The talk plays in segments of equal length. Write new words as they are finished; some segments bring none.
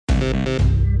Hello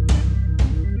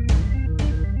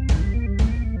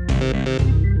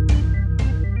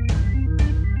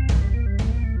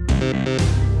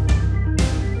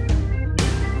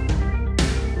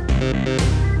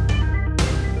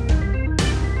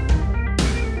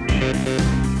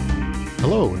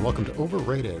and welcome to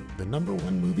Overrated, the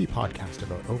 #1 movie podcast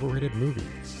about overrated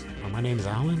movies. My name is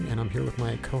Alan and I'm here with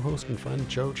my co-host and friend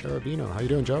Joe Cherubino. How you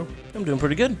doing, Joe? I'm doing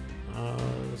pretty good.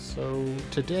 So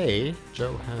today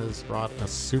Joe has brought a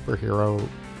superhero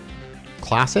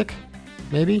classic,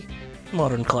 maybe?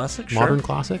 Modern classic, sure. Modern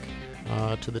classic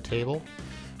to the table.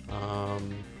 What are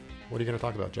you going to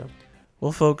talk about, Joe?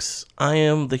 Well, folks, I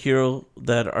am the hero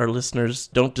that our listeners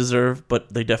don't deserve,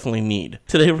 but they definitely need.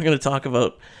 Today we're going to talk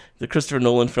about the Christopher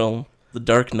Nolan film, The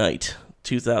Dark Knight,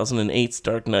 2008's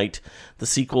Dark Knight, the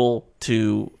sequel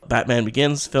to Batman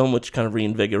Begins film, which kind of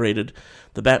reinvigorated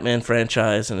the Batman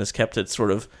franchise and has kept it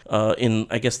sort of in,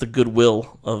 I guess, the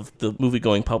goodwill of the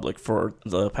movie-going public for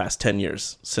the past 10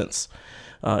 years since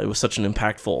it was such an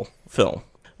impactful film.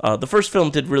 The first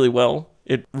film did really well.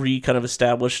 It kind of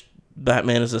established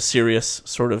Batman as a serious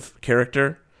sort of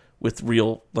character with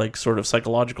real, like, sort of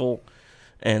psychological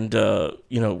and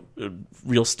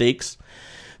real stakes.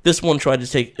 This one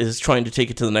is trying to take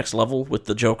it to the next level with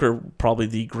the Joker, probably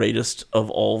the greatest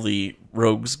of all the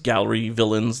rogues gallery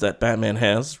villains that Batman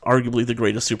has, arguably the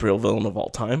greatest superhero villain of all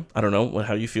time. I don't know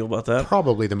how you feel about that.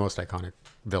 Probably the most iconic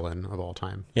villain of all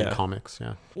time in comics.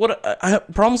 Yeah. What I have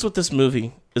problems with this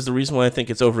movie is the reason why I think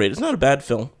it's overrated. It's not a bad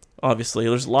film. Obviously,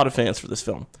 there's a lot of fans for this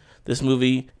film. This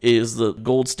movie is the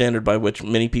gold standard by which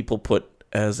many people put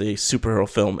as a superhero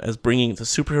film, as bringing the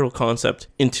superhero concept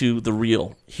into the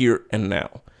real, here and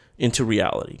now, into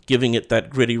reality, giving it that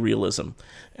gritty realism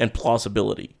and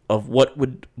plausibility of what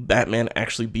would Batman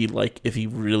actually be like if he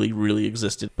really, really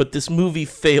existed. But this movie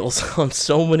fails on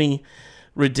so many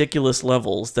ridiculous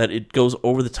levels that it goes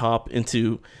over the top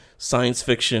into science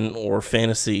fiction or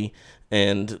fantasy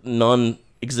and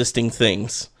non-existing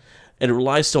things. And it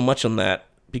relies so much on that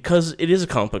because it is a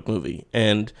comic book movie,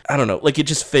 and I don't know, like, it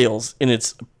just fails in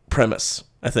its premise.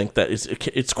 I think that is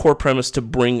its core premise to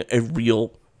bring a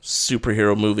real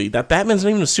superhero movie. That Batman's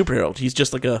not even a superhero. He's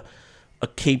just like a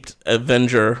caped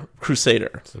Avenger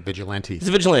crusader. It's a vigilante. He's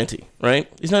a vigilante, right?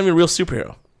 He's not even a real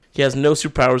superhero. He has no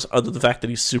superpowers other than the fact that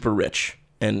he's super rich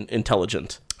and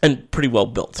intelligent and pretty well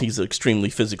built. He's extremely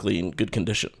physically in good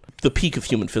condition. The peak of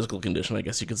human physical condition, I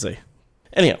guess you could say.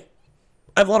 Anyhow,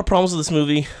 I have a lot of problems with this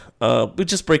movie. We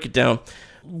just break it down.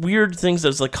 Weird things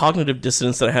that's like cognitive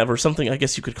dissonance that I have, or something, I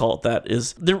guess you could call it that,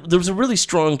 is there was a really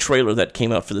strong trailer that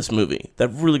came out for this movie that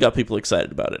really got people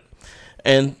excited about it.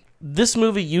 And this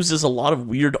movie uses a lot of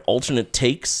weird alternate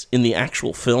takes in the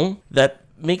actual film that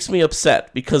makes me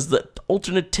upset because the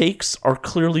alternate takes are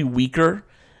clearly weaker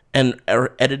and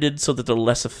are edited so that they're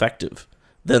less effective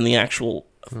than the actual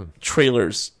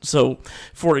trailers. So,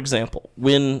 for example,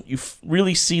 when you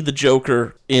really see the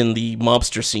Joker in the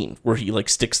mobster scene where he like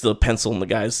sticks the pencil in the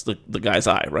guy's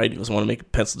eye, right? He doesn't want to make a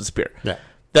pencil disappear. Yeah.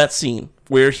 That scene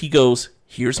where he goes,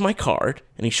 "Here's my card,"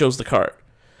 and he shows the card.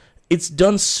 It's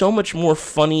done so much more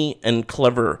funny and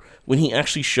clever when he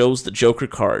actually shows the Joker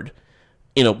card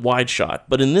in a wide shot.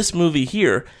 But in this movie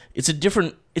here, it's a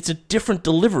different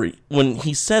delivery when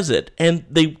he says it, and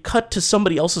they cut to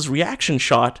somebody else's reaction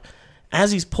shot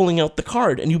as he's pulling out the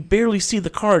card, and you barely see the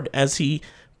card and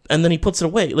then he puts it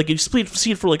away. Like, you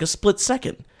see it for like a split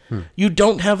second. You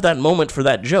don't have that moment for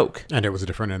that joke. And it was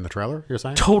different in the trailer, you're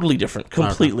saying? Totally different,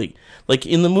 completely. Okay. Like,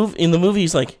 in the movie,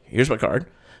 he's like, "Here's my card,"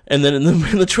 and then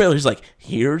in the trailer, he's like,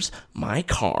 "Here's my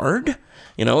card."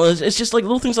 You know, it's just like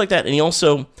little things like that. And he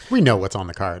also, we know what's on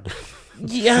the card.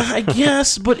 Yeah, I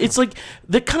guess, but it's like,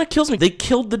 that kind of kills me. They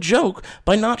killed the joke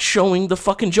by not showing the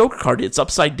fucking Joker card. It's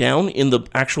upside down in the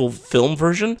actual film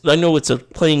version. I know it's a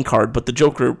playing card, but the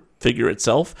Joker figure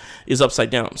itself is upside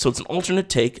down. So it's an alternate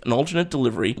take, an alternate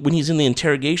delivery. When he's in the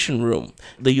interrogation room,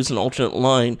 they use an alternate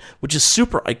line, which is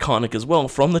super iconic as well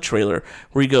from the trailer,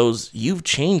 where he goes, "You've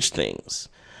changed things.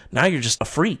 Now you're just a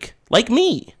freak, like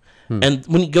me." And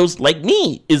when he goes, "like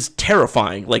me," is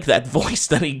terrifying, like that voice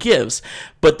that he gives.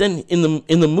 But then in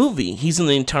the movie, he's in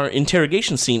the entire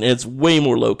interrogation scene, and it's way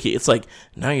more low-key. It's like,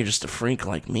 "Now you're just a freak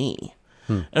like me."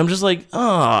 And I'm just like,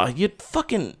 you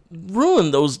fucking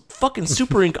ruin those fucking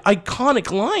super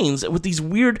iconic lines with these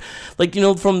weird, like,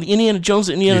 from the Indiana Jones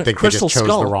and Indiana You think Crystal they just chose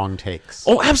Skull. the wrong takes?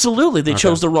 Oh, absolutely. They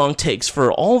chose the wrong takes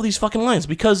for all of these fucking lines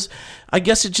because I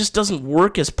guess it just doesn't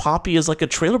work as poppy as like a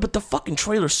trailer, but the fucking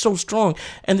trailer is so strong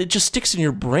and it just sticks in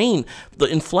your brain. The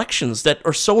inflections that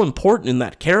are so important in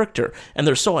that character and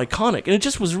they're so iconic. And it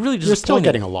just was really You're still disappointing.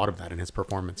 getting a lot of that in his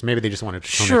performance. Maybe they just wanted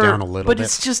to tone Sure, it down a little but bit.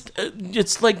 it's just,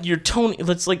 it's like your tone,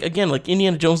 it's like, again, like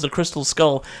Indiana Jones, the Crystal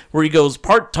Skull, where he goes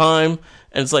part-time,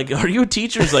 and it's like, are you a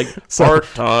teacher? He's like,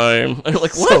 part-time. And you're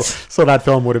like, what? So that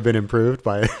film would have been improved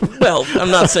by... Well,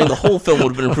 I'm not saying the whole film would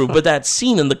have been improved, but that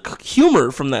scene and the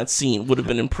humor from that scene would have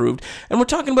been improved. And we're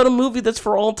talking about a movie that's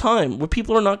for all time, where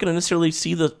people are not going to necessarily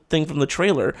see the thing from the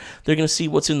trailer. They're going to see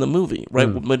what's in the movie, right?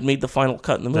 What made the final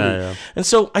cut in the movie. Yeah. And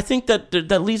so I think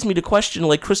that leads me to question,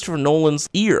 like, Christopher Nolan's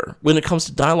ear when it comes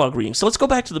to dialogue reading. So let's go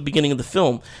back to the beginning of the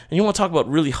film. And you want to talk about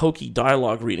really hokey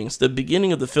dialogue readings. The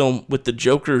beginning of the film with the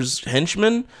Joker's henchmen,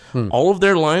 all of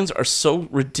their lines are so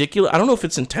ridiculous. I don't know if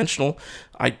it's intentional.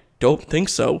 I don't think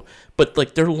so. But,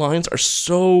 like, their lines are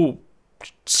so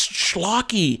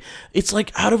schlocky. It's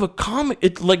like out of a comic.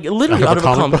 It's like literally out of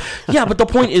a comic. Yeah, but the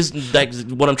point is that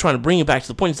what I'm trying to bring it back to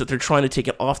the point is that they're trying to take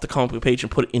it off the comic book page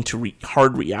and put it into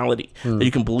hard reality that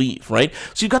you can believe, right?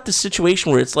 So you've got this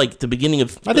situation where it's like the beginning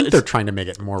of... I think they're trying to make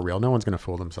it more real. No one's going to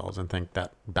fool themselves and think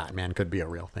that Batman could be a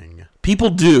real thing. People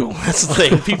do. That's the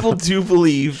thing. People do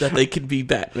believe that they could be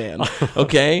Batman,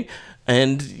 okay?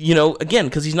 And, again,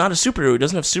 because he's not a superhero. He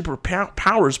doesn't have super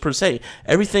powers per se.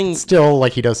 Everything... Still,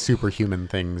 like, he does superhuman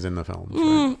things in the films.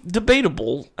 Right?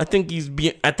 Debatable. I think he's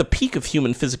at the peak of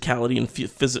human physicality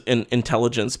and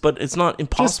intelligence, but it's not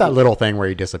impossible. Just that little thing where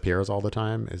he disappears all the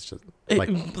time is just...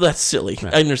 that's silly. Yeah.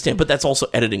 I understand, but that's also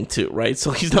editing too, right?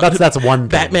 So he's not... That's one thing.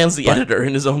 Batman's the editor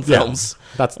in his own films.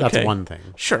 Yeah, that's one thing.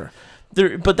 Sure.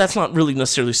 But that's not really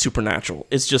necessarily supernatural.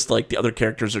 It's just like the other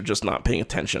characters are just not paying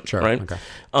attention, right? Okay.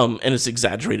 And it's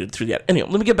exaggerated through that. Anyway,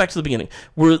 let me get back to the beginning,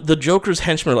 where the Joker's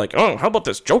henchmen are like, oh, how about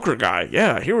this Joker guy?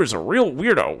 Yeah, he was a real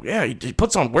weirdo. Yeah, he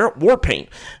puts on war paint.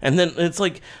 And then it's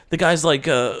like, the guy's like,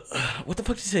 what the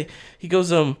fuck did he say? He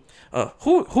goes,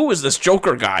 who is this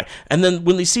Joker guy? And then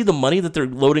when they see the money that they're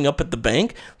loading up at the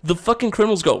bank, the fucking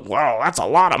criminals go, wow, that's a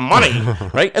lot of money,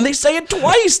 right? And they say it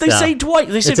twice. They say twice.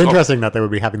 They say, it's interesting that they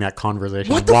would be having that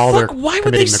conversation what the while fuck? they're Why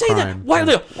would they say crime. that? Why are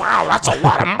they? Wow, that's a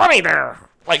lot of money there.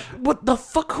 Like, what the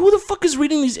fuck? Who the fuck is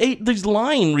reading these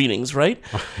line readings, right?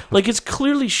 Like, it's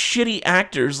clearly shitty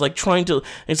actors, like, trying to...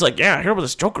 It's like, yeah, here with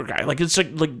this Joker guy. Like, it's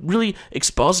like really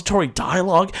expository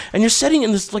dialogue. And you're setting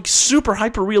in this, like, super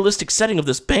hyper-realistic setting of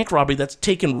this bank robbery that's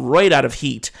taken right out of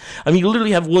Heat. I mean, you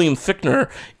literally have William Fichtner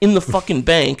in the fucking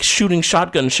bank shooting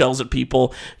shotgun shells at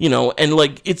people, and,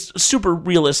 like, it's super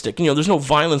realistic. There's no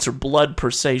violence or blood per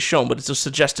se shown, but it's a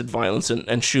suggested violence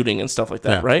and shooting and stuff like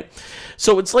that, right?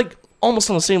 So it's, like...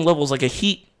 almost on the same level as like a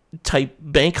Heat type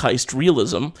bank heist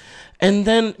realism, and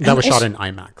then that was shot in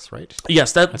IMAX, right?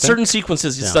 Yes, certain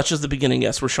sequences, such as the beginning,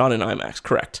 were shot in IMAX,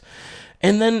 correct.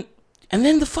 And then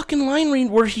the fucking line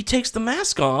read where he takes the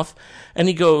mask off and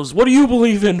he goes, "What do you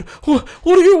believe in? What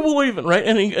do you believe in?" Right?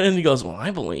 And he goes, "Well,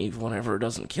 I believe whatever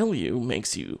doesn't kill you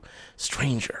makes you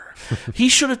stranger." He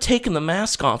should have taken the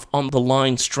mask off on the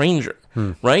line "stranger,"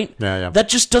 right? Yeah. That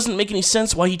just doesn't make any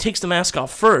sense why he takes the mask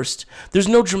off first. There's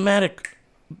no dramatic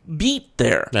beat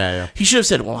there. Yeah. He should have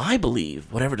said, "Well, I believe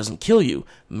whatever doesn't kill you,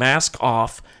 mask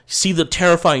off, see the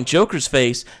terrifying Joker's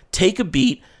face, take a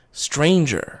beat,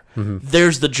 stranger."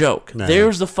 There's the joke.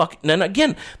 There's the fuck. And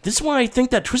again, this is why I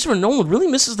think that Christopher Nolan really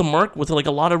misses the mark with like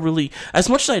a lot of really, as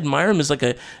much as I admire him as like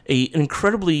an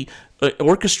incredibly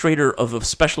orchestrator of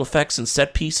special effects and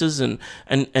set pieces and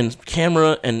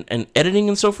camera and editing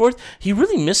and so forth, he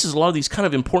really misses a lot of these kind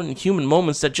of important human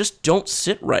moments that just don't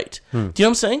sit right. Do you know what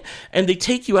I'm saying? And they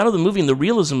take you out of the movie and the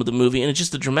realism of the movie, and it's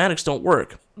just the dramatics don't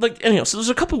work. Like, anyhow, so there's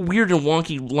a couple weird and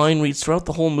wonky line reads throughout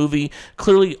the whole movie,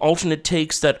 clearly alternate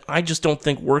takes that I just don't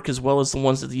think work as well as the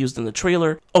ones that they used in the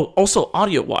trailer. Oh, also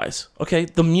audio-wise, okay?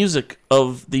 The music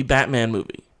of the Batman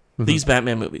movie, these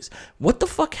Batman movies. What the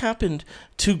fuck happened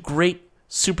to great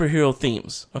superhero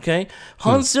themes, okay?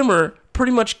 Hans Zimmer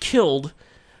pretty much killed,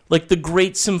 like, the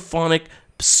great symphonic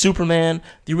Superman,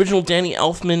 the original Danny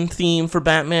Elfman theme for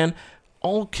Batman.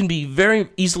 All can be very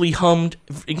easily hummed,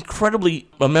 incredibly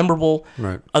memorable.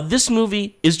 Right. This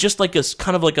movie is just like a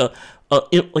kind of like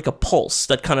a pulse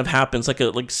that kind of happens,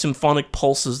 like symphonic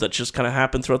pulses that just kind of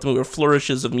happen throughout the movie, or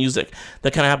flourishes of music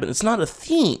that kind of happen. It's not a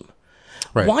theme.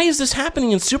 Right. Why is this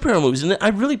happening in superhero movies? And I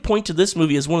really point to this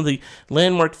movie as one of the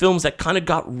landmark films that kind of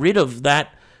got rid of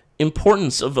that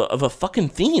importance of a fucking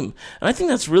theme. And I think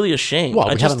that's really a shame. Well,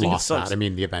 we I just haven't think lost it sucks. that. I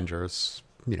mean, the Avengers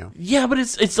Yeah, but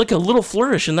it's like a little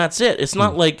flourish and that's it. It's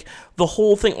not like the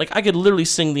whole thing. Like I could literally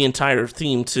sing the entire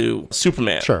theme to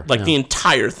Superman. Sure, like the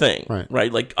entire thing.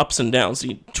 Right. Like ups and downs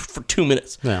for 2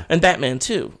 minutes. Yeah. And Batman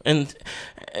too. And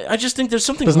I just think there's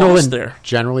something Does lost Nolan there.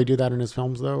 generally do that in his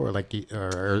films though, or like, I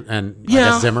Yeah,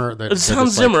 guess Zimmer.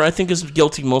 Hans Zimmer, I think, is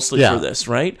guilty mostly for this,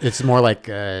 right? It's more like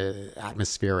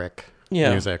atmospheric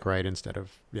Yeah. music, right? Instead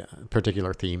of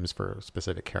particular themes for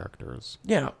specific characters.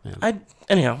 Yeah.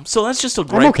 Anyhow, so that's just a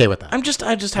gripe. I'm okay with that. I just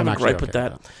have a actually gripe with okay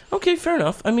that. with Okay, fair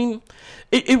enough. I mean,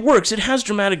 it works. It has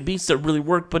dramatic beats that really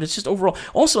work, but it's just overall.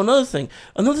 Also, another thing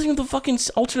with the fucking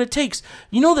alternate takes.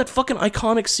 You know that fucking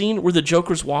iconic scene where the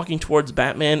Joker's walking towards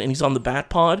Batman and he's on the Bat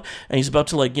Pod and he's about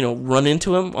to run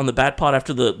into him on the Bat Pod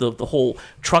after the whole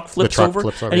truck flips over,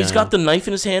 and he's got the knife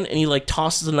in his hand and he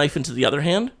tosses the knife into the other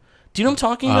hand. Do you know what I'm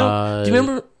talking about? Do you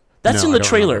remember? That's in the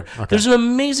trailer. Okay. There's an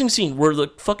amazing scene where the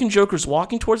fucking Joker's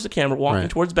walking towards the camera, walking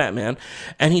towards Batman,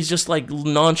 and he's just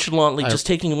nonchalantly just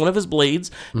taking one of his blades,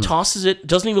 tosses it,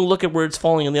 doesn't even look at where it's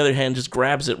falling on the other hand, just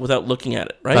grabs it without looking at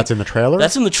it, right? That's in the trailer?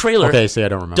 That's in the trailer. Okay, see, I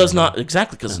don't remember. Does not,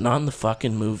 exactly, because it's not in the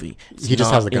fucking movie. He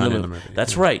just has the gun in the movie.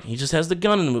 That's right. He just has the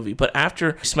gun in the movie. But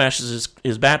after he smashes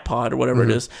his Bat Pod or whatever it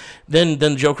is, then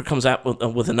Joker comes out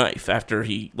with a knife after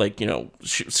he,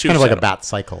 shoots kind of like at a bat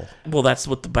cycle. Well, that's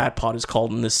what the Bat Pod is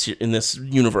called in this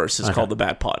universe. It's called the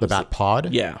Bat Pod. The Bat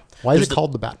Pod? Yeah. Why is it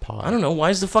called the Bat Pod? I don't know. Why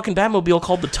is the fucking Batmobile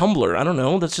called the Tumbler? I don't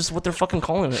know. That's just what they're fucking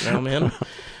calling it now, man.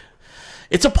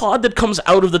 It's a pod that comes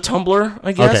out of the tumbler,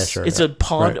 I guess. Okay, sure. It's a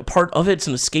pod, a part of it. It's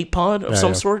an escape pod of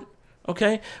some yeah. sort.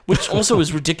 Okay? Which also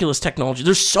is ridiculous technology.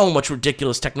 There's so much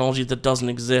ridiculous technology that doesn't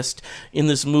exist in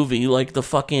this movie. Like the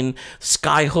fucking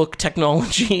skyhook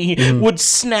technology would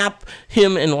snap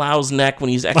him and Lau's neck when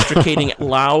he's extricating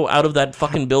Lau out of that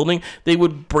fucking building. They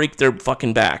would break their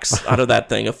fucking backs out of that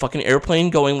thing. A fucking airplane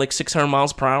going 600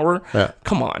 miles per hour. Yeah.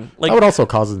 Come on. That would also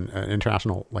cause an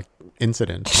international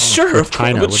incident. Sure, with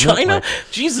China. With China?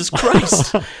 Jesus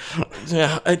Christ.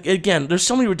 Yeah, again, there's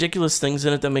so many ridiculous things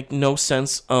in it that make no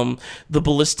sense. The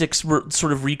ballistics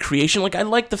sort of recreation. I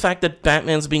like the fact that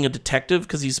Batman's being a detective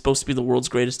because he's supposed to be the world's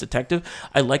greatest detective.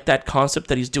 I like that concept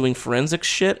that he's doing forensic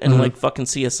shit and fucking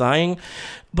CSIing.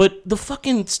 But the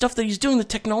fucking stuff that he's doing, the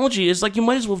technology, is you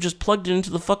might as well have just plugged it into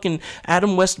the fucking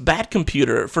Adam West Bat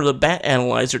computer for the Bat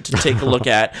Analyzer to take a look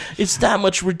at. It's that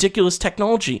much ridiculous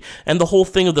technology. And the whole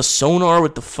thing of the sonar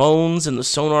with the phones and the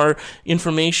sonar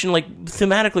information,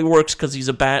 thematically works because he's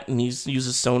a bat and he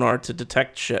uses sonar to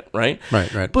detect shit, right?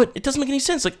 Right. But it doesn't make any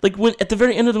sense. Like when at the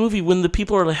very end of the movie, when the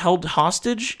people are held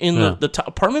hostage in the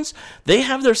apartments, they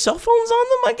have their cell phones on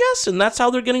them, I guess, and that's how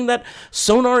they're getting that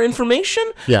sonar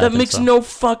information? Yeah, that makes no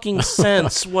fucking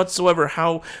sense whatsoever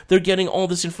how they're getting all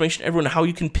this information everyone, how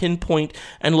you can pinpoint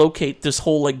and locate this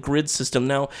whole grid system.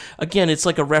 Now again, it's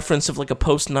a reference of a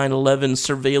post 9/11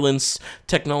 surveillance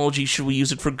technology. Should we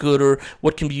use it for good or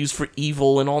what can be used for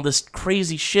evil and all this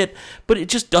crazy shit, but it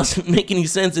just doesn't make any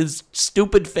sense. It's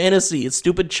stupid fantasy. It's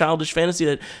stupid childish fantasy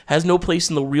that has no place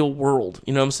in the real world.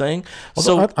 You know what I'm saying?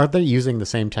 Also, are they using the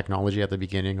same technology at the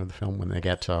beginning of the film when they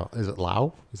get is it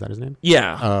Lau? Is that his name?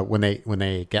 Yeah. When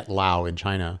they get Lau in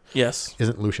China, yes,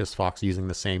 isn't Lucius Fox using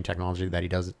the same technology that he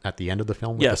does at the end of the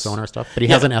film with yes. the sonar stuff? But he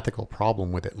has an ethical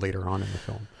problem with it later on in the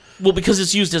film. Well, because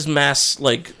it's used as mass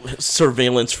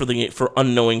surveillance for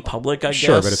unknowing public, I guess.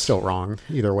 Sure, but it's still wrong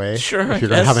either way. Sure, if you're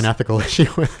going to have an ethical issue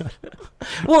with it.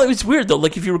 Well, it's weird though.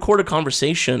 If you record a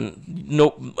conversation,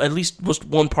 at least most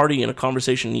one party in a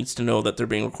conversation needs to know that they're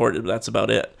being recorded. But that's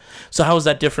about it. So how is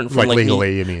that different from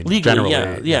legally? You mean legally? Generally,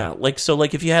 yeah.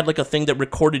 If you had a thing that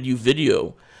recorded you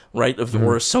video. Right,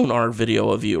 or a sonar video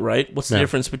of you, right? What's the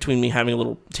difference between me having a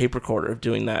little tape recorder of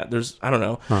doing that? I don't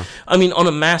know. Huh. I mean, on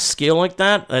a mass scale like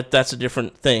that's a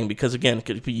different thing because, again, it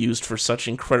could be used for such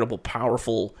incredible,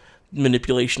 powerful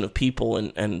manipulation of people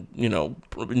and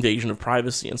invasion of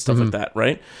privacy and stuff like that,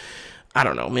 right? I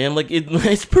don't know, man.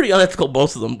 It's pretty unethical,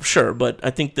 both of them, sure, but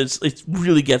I think it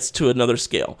really gets to another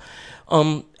scale.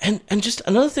 And just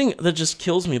another thing that just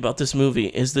kills me about this movie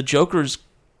is the Joker's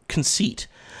conceit.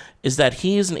 Is that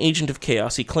he is an agent of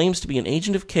chaos. He claims to be an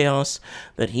agent of chaos,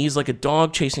 that he's like a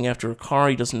dog chasing after a car.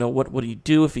 He doesn't know what would he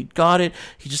do if he got it.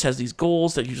 He just has these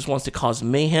goals that he just wants to cause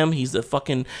mayhem. He's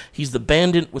the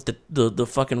bandit with the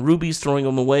fucking rubies throwing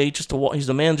them away. He's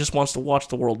the man just wants to watch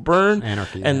the world burn.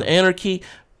 Anarchy.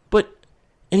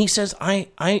 And he says, I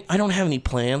don't have any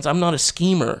plans. I'm not a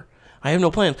schemer. I have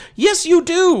no plans. Yes, you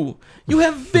do. You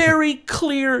have very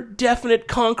clear, definite,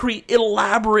 concrete,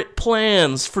 elaborate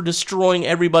plans for destroying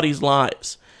everybody's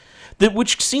lives.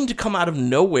 which seem to come out of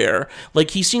nowhere.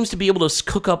 Like, he seems to be able to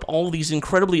cook up all these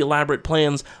incredibly elaborate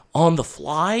plans on the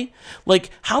fly. Like,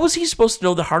 how was he supposed to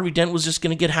know that Harvey Dent was just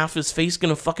going to get half his face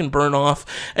going to fucking burn off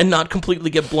and not completely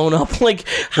get blown up? Like,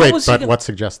 how Wait, was but what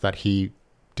suggests that he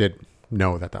did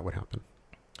know that would happen?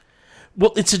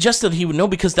 Well, it suggests that he would know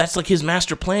because that's like his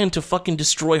master plan to fucking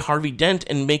destroy Harvey Dent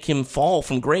and make him fall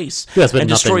from grace and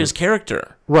destroy his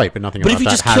character. Right, but nothing. But about if he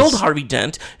that just killed Harvey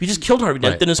Dent,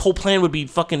 then his whole plan would be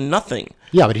fucking nothing.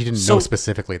 Yeah, but he didn't know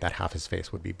specifically that half his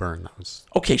face would be burned. That was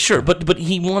okay, sure, but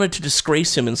he wanted to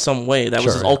disgrace him in some way. That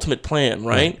was his ultimate plan,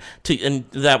 right? And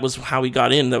that was how he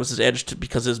got in. That was his edge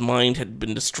because his mind had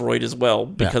been destroyed as well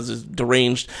because it's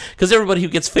deranged. Because everybody who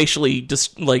gets facially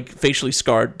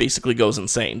scarred basically goes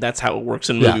insane. That's how it works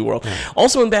in movie world. Yeah.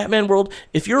 Also in Batman world,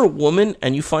 if you're a woman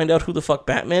and you find out who the fuck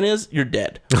Batman is, you're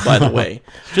dead. By the way,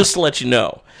 just to let you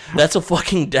know. That's a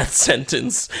fucking death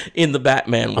sentence in the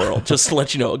Batman world, just to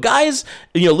let you know. Guys,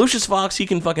 Lucius Fox, he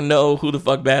can fucking know who the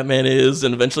fuck Batman is,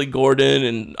 and eventually Gordon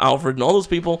and Alfred and all those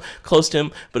people close to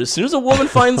him. But as soon as a woman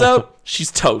finds out,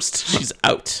 she's toast. She's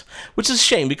out. Which is a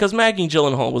shame, because Maggie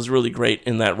Gyllenhaal was really great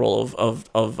in that role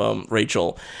of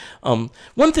Rachel.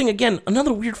 One thing, again,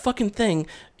 another weird fucking thing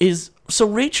is, so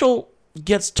Rachel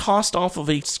gets tossed off of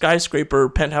a skyscraper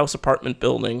penthouse apartment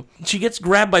building. She gets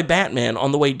grabbed by Batman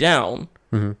on the way down.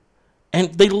 Mm-hmm.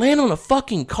 And they land on a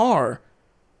fucking car.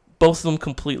 Both of them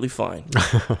completely fine.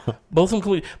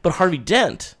 But Harvey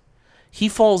Dent, he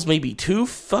falls maybe 2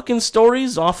 fucking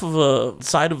stories off of a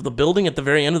side of the building at the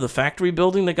very end of the factory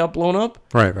building that got blown up.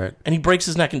 Right. And he breaks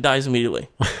his neck and dies immediately.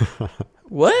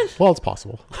 What? Well, it's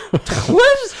possible.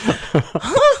 What?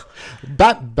 Huh?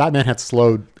 Batman had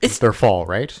slowed their fall,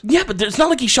 right? Yeah, but it's not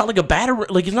like he shot like a batter.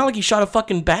 Like, it's not like he shot a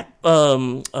fucking bat.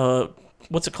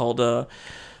 What's it called?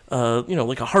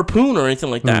 Like a harpoon or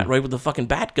anything like that, right? With the fucking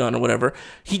bat gun or whatever.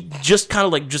 He just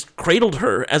kind of just cradled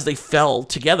her as they fell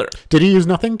together. Did he use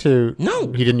nothing to?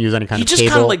 No, he didn't use any kind of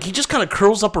cable. He just kind of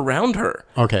curls up around her.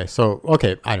 Okay,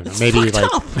 I don't know. Maybe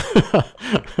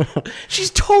up.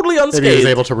 She's totally unscathed. Maybe he was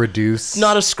able to reduce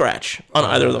not a scratch on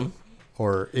either of them.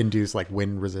 Or induce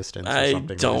wind resistance or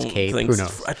something. I don't think Who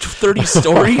knows? 30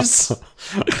 stories?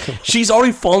 She's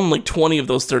already fallen 20 of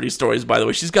those 30 stories, by the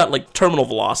way. She's got terminal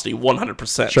velocity,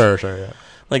 100%. Sure, yeah.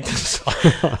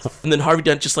 And then Harvey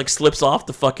Dent just slips off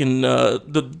the fucking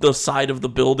the side of the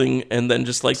building and then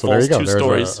just falls 2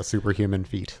 stories. There's a superhuman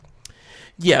feat.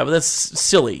 Yeah, but that's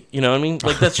silly, you know what I mean?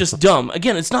 That's just dumb.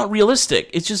 Again, it's not realistic.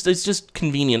 It's just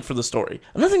convenient for the story.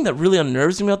 Another thing that really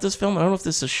unnerves me about this film, I don't know if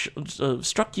this has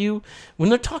struck you, when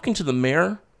they're talking to the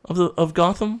mayor of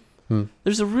Gotham,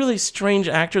 there's a really strange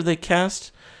actor they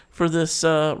cast for this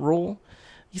role.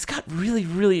 He's got really,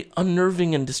 really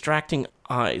unnerving and distracting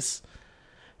eyes.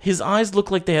 His eyes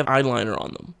look like they have eyeliner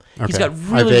on them. Okay. He's got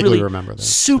really remember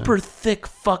this. Super thick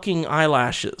fucking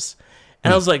eyelashes.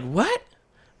 And I was like, what?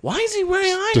 Why is he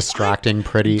wearing eyelashes?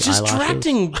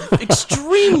 Distracting,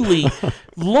 extremely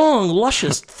long,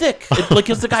 luscious, thick.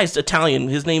 The guy's Italian.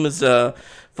 His name is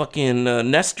fucking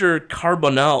Nestor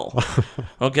Carbonell.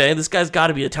 Okay, this guy's got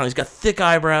to be Italian. He's got thick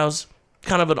eyebrows,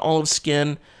 kind of an olive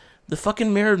skin. The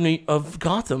fucking mayor of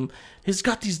Gotham has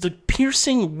got these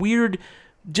piercing, weird,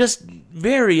 just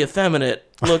very effeminate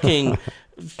looking.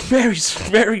 Very,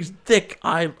 very thick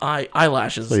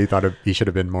eyelashes. So you thought he should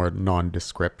have been more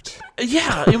nondescript?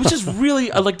 Yeah, it was just really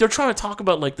they're trying to talk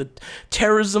about the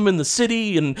terrorism in the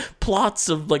city and plots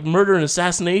of murder and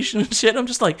assassination and shit. I'm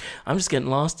just getting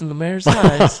lost in the mayor's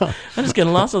eyes. I'm just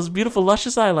getting lost in those beautiful,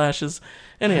 luscious eyelashes.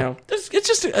 Anyhow, it's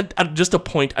just a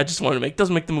point I just wanted to make. It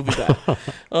doesn't make the movie bad.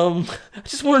 I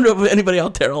just wanted to know if anybody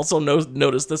out there also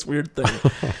noticed this weird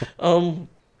thing.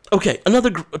 Okay,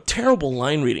 another terrible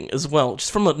line reading as well, just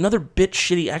from another bit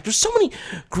shitty actor. There's so many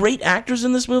great actors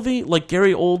in this movie, like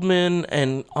Gary Oldman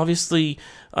and obviously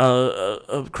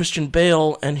Christian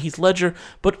Bale and Heath Ledger,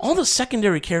 but all the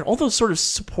secondary characters, all those sort of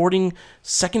supporting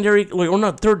secondary, or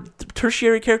not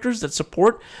tertiary characters that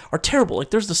support are terrible.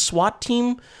 There's the SWAT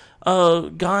team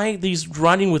guy, he's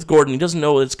riding with Gordon. He doesn't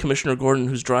know it's Commissioner Gordon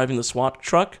who's driving the SWAT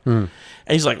truck.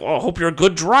 And he's like, "Oh, I hope you're a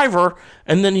good driver."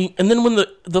 And then when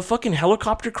the fucking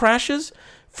helicopter crashes,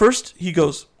 first he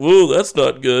goes, "Whoa, that's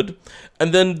not good."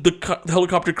 And then the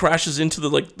helicopter crashes into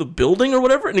the building or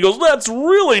whatever, and he goes, "That's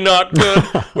really not good."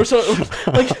 Or so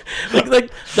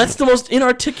that's the most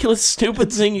inarticulate,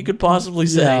 stupid thing you could possibly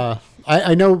say. Yeah.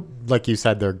 I know like you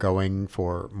said, they're going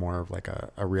for more of like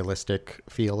a realistic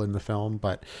feel in the film,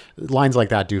 but lines like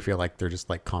that do feel like they're just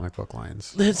like comic book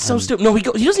lines. It's so stupid. No, he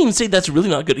doesn't even say that's really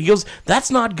not good. He goes,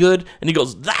 that's not good, and he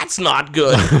goes, that's not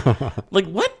good. Like,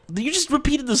 what? You just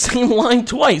repeated the same line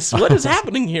twice. What is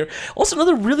happening here? Also,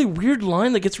 another really weird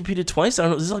line that gets repeated twice, I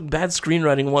don't know, this is like bad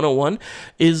screenwriting 101,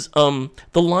 is the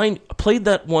line, played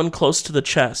that one close to the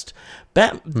chest.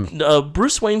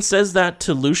 Bruce Wayne says that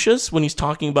to Lucius when he's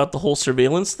talking about the whole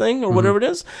surveillance thing or whatever it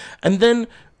is. And then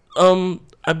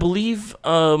I believe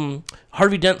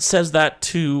Harvey Dent says that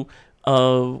to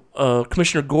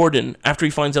Commissioner Gordon after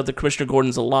he finds out that Commissioner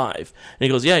Gordon's alive. And he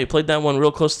goes, yeah, you played that one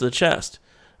real close to the chest.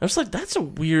 I was like, that's a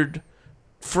weird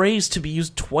phrase to be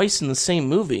used twice in the same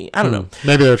movie. I don't know.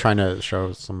 Maybe they're trying to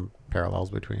show some parallels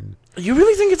between... You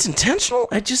really think it's intentional?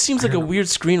 It just seems like a weird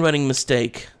screenwriting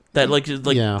mistake. That like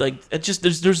it just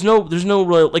there's no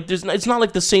real like it's not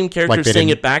like the same character like saying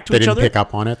it back to each other. They didn't pick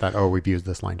up on it that we've used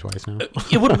this line twice now.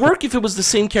 It would work if it was the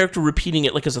same character repeating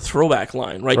it like as a throwback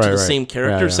line, right, to the same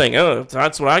character saying, "Oh,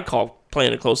 that's what I call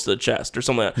playing it close to the chest" or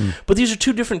something like that. But these are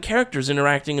two different characters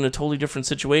interacting in a totally different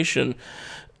situation.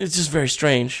 It's just very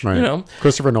strange, you know.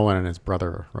 Christopher Nolan and his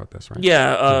brother wrote this, right?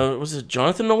 Yeah, was it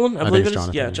Jonathan Nolan? I believe it is.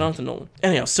 Jonathan, yeah, Jonathan Nolan.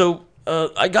 Anyhow, so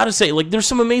I gotta say, like, there's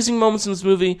some amazing moments in this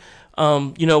movie.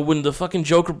 You know, when the fucking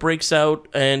Joker breaks out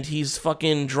and he's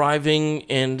fucking driving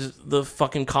and the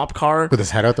fucking cop car with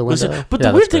his head out the window. But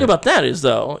the weird thing about that is,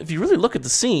 though, if you really look at the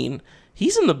scene,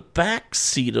 he's in the back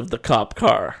seat of the cop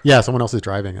car. Yeah, someone else is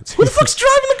driving it. Who the fuck's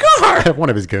driving the car? One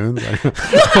of his goons. What?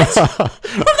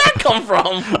 Where'd that come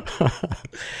from?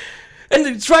 And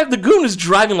the goon is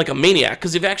driving like a maniac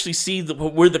because if you actually see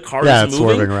where the car is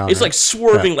moving, around, it's like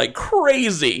swerving like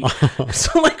crazy.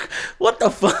 So like, what the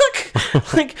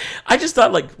fuck? Like, I just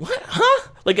thought like, what? Huh?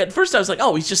 Like at first I was like,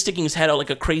 oh, he's just sticking his head out like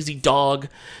a crazy dog,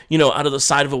 you know, out of the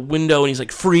side of a window, and he's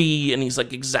like free, and he's like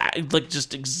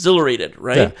just exhilarated,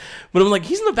 right? Yeah. But I'm like,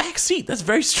 he's in the back seat. That's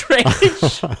very strange.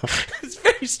 It's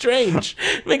very strange.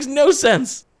 It makes no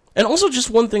sense. And also just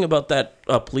one thing about that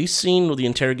police scene with the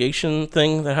interrogation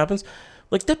thing that happens.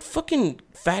 Like, that fucking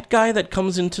fat guy that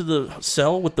comes into the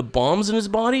cell with the bombs in his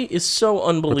body is so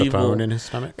unbelievable. With the phone in his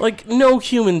stomach? Like, no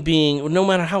human being, no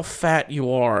matter how fat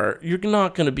you are, you're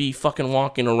not going to be fucking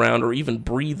walking around or even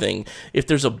breathing if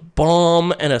there's a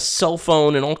bomb and a cell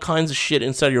phone and all kinds of shit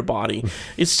inside your body.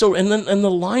 It's so... And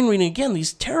the line reading, again,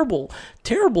 these terrible,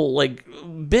 like,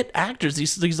 bit actors,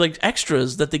 these like,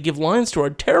 extras that they give lines to are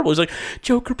terrible. He's like,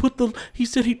 Joker he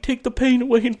said he'd take the pain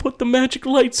away and put the magic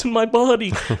lights in my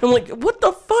body. I'm like, what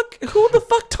the fuck? Who the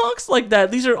fuck talks like that?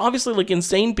 These are obviously like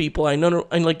insane people. I know,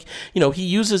 and like, you know, he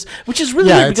uses, which is really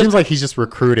weird it seems like he's just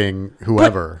recruiting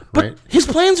whoever, right? But his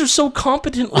plans are so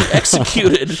competently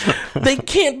executed, they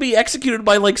can't be executed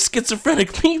by like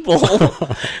schizophrenic people.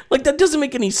 Like, that doesn't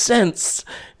make any sense.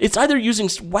 It's either using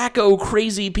wacko,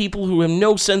 crazy people who have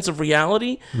no sense of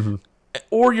reality,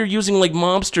 or you're using like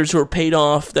mobsters who are paid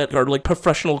off that are like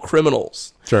professional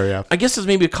criminals. Sure, yeah. I guess it's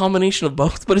maybe a combination of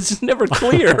both, but it's just never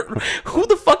clear. Who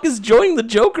the fuck is joining the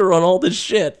Joker on all this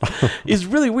shit is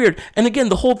really weird. And again,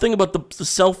 the whole thing about the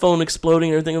cell phone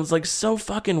exploding and everything, it was like so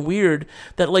fucking weird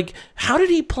that like, how did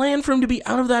he plan for him to be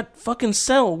out of that fucking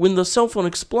cell when the cell phone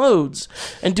explodes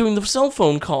and doing the cell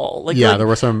phone call? Like, yeah, there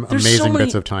were some amazing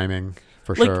bits of timing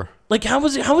for sure. Like, how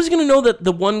was he going to know that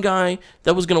the one guy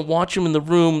that was going to watch him in the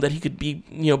room, that he could be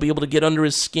able to get under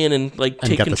his skin and like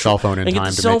and get the cell phone in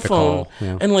time to make the call,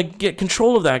 and like get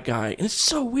control of that guy? And it's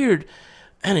so weird.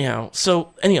 Anyhow,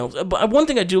 but one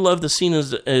thing I do love the scene is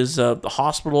the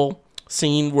hospital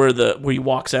scene where he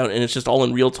walks out and it's just all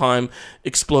in real time,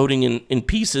 exploding in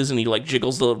pieces, and he like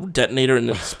jiggles the detonator and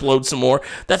it explodes some more.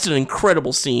 That's an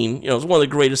incredible scene. You know, it's one of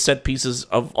the greatest set pieces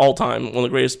of all time, one of the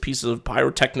greatest pieces of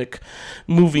pyrotechnic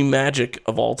movie magic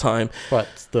of all time.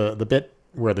 But the bit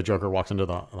where the Joker walks into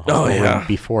the hospital room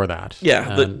before that.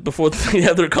 Yeah, before the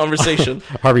other conversation.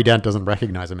 Harvey Dent doesn't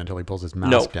recognize him until he pulls his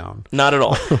mask down. Not at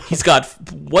all. He's got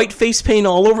white face paint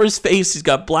all over his face. He's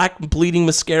got black bleeding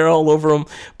mascara all over him.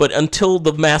 But until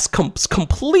the mask comes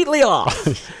completely off,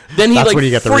 then he That's like when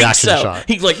you get the freaks reaction out. shot.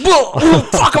 He's like, whoa,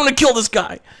 fuck, I'm going to kill this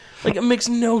guy. Like, it makes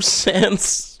no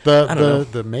sense.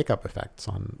 The makeup effects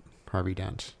on Harvey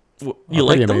Dent. You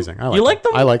like them? Amazing. You like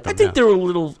them? I like them. I think they're a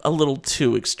little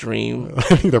too extreme.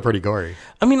 I think they're pretty gory.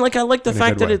 I mean, like, I like the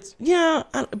fact that it's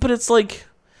but it's like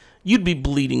you'd be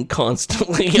bleeding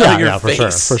constantly out of your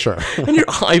face. For sure. And your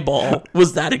eyeball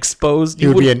was that exposed.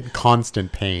 You would be in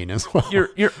constant pain as well.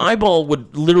 Your eyeball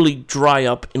would literally dry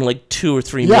up in like 2 or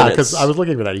 3 minutes. Yeah, because I was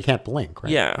looking for that. You can't blink,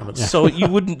 right? Yeah. So you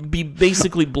wouldn't be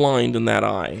basically blind in that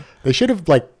eye. They should have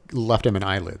like left him an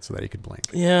eyelid so that he could blink.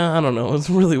 Yeah, I don't know. It's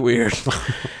really weird.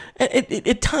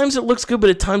 At times it looks good, but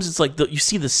at times it's like you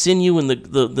see the sinew and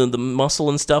the muscle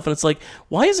and stuff, and it's like,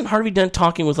 why isn't Harvey Dent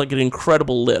talking with like an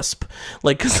incredible lisp?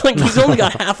 Like, cause like he's only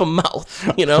got half a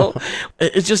mouth, you know?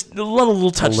 It's just a lot of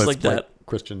little touches like that.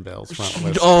 Christian Bale's front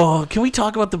lisp. Oh, can we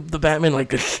talk about the Batman like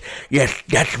this? Yes,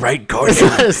 that's right, Gordon.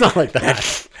 It's not like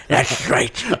that. That's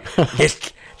right.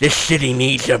 This city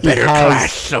needs a better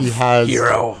class of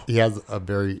hero. He has a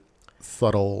very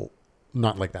subtle,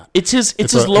 not like that. It's his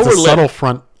lower lip. Subtle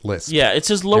front lisp. Yeah, it's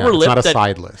his lower lip. It's not a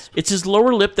side lisp. It's his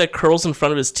lower lip that curls in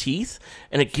front of his teeth,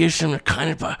 and it gives him a kind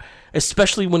of a,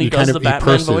 especially when he does the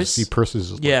Batman voice. He purses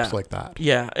his lips like that.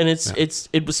 Yeah, and it's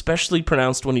especially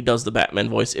pronounced when he does the Batman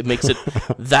voice. It makes it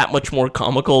that much more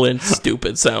comical and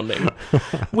stupid sounding.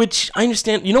 Which I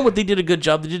understand. You know what? They did a good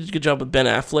job. They did a good job with Ben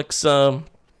Affleck's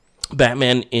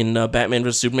Batman in Batman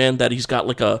vs Superman, that he's got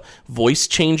like a voice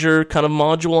changer kind of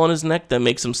module on his neck that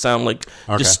makes him sound like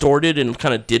distorted and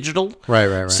kind of digital.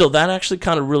 Right. So that actually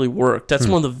kind of really worked. That's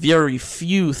one of the very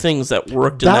few things that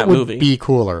worked in that movie. That would be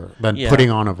cooler than putting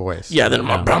on a voice. Yeah, then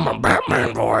I'm a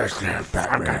Batman voice.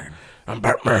 I'm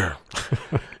Batman.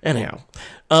 Anyhow.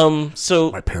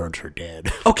 So my parents are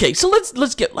dead. Okay, so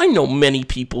let's get. I know many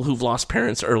people who've lost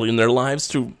parents early in their lives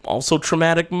through also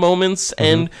traumatic moments,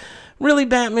 and really,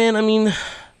 Batman, I mean,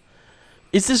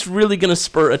 is this really going to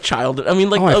spur a child? I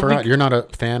mean, like, I forgot. You're not a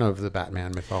fan of the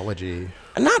Batman mythology.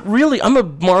 Not really. I'm a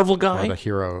Marvel guy. Or the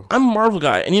hero. I'm a Marvel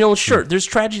guy. And, you know, sure, there's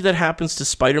tragedy that happens to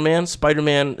Spider-Man.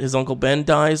 Spider-Man, his Uncle Ben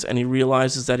dies, and he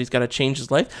realizes that he's got to change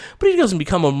his life. But he doesn't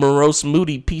become a morose,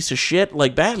 moody piece of shit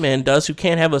like Batman does, who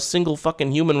can't have a single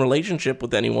fucking human relationship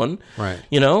with anyone. Right.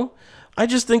 You know? I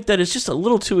just think that it's just a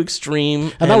little too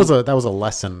extreme. And that was a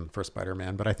lesson for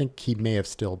Spider-Man, but I think he may have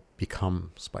still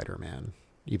become Spider-Man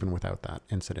even without that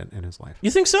incident in his life.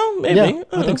 You think so? Maybe. Yeah,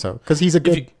 I think so. Because he's a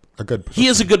good person. He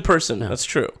is a good person. Yeah. That's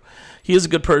true. He is a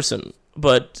good person.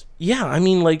 But yeah, I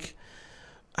mean, like,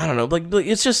 I don't know, like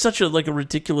it's just such a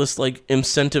ridiculous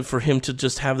incentive for him to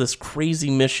just have this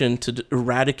crazy mission to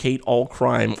eradicate all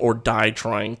crime or die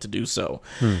trying to do so,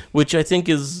 which I think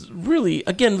is really,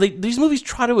 again, these movies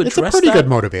try to address that. It's a pretty good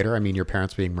motivator. I mean, your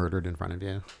parents being murdered in front of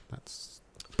you.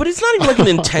 But it's not even like an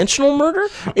intentional murder.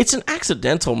 It's an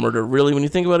accidental murder, really, when you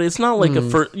think about it. It's not like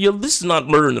this is not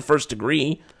murder in the first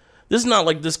degree. This is not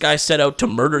like this guy set out to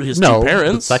murder his two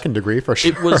parents. Second degree for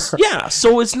sure. It was,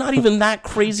 so it's not even that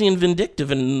crazy and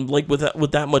vindictive and with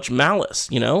that much malice,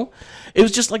 you know? It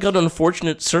was just like an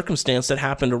unfortunate circumstance that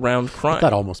happened around crime. But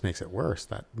that almost makes it worse,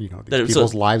 that, these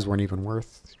people's lives weren't even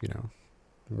worth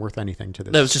anything to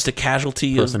this. That was just a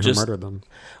casualty person of just who murdered them.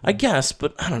 I guess,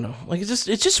 but I don't know. Like it's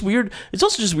just weird. It's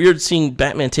also just weird seeing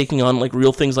Batman taking on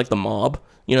real things like the mob.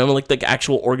 You know, like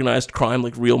actual organized crime,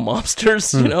 like real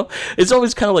mobsters, you know? It's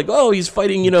always kind of like, oh, he's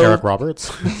fighting, Eric Roberts?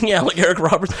 Yeah, like Eric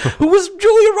Roberts, who was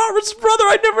Julia Roberts' brother.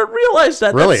 I never realized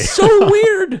that. Really? That's so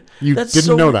weird.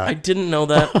 Didn't know that? I didn't know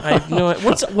that. I have no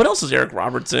idea. What else is Eric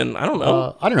Roberts in? I don't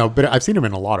know. I don't know, but I've seen him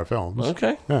in a lot of films.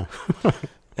 Okay. Yeah.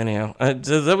 Anyhow,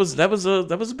 that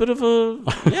was a bit of a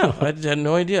I had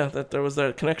no idea that there was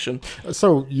that connection.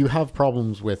 So you have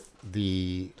problems with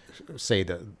the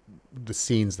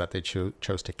scenes that they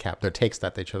chose to cap, the takes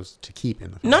that they chose to keep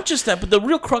in the film. Not just that, but the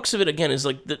real crux of it again is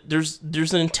like there's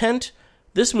an intent.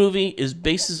 This movie is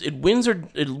it wins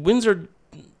or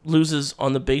loses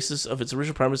on the basis of its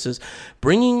original premises,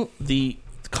 bringing the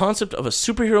concept of a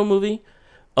superhero movie,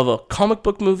 of a comic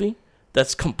book movie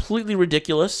that's completely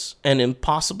ridiculous and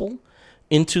impossible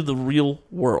into the real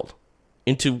world.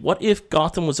 Into what if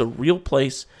Gotham was a real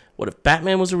place? What if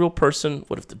Batman was a real person?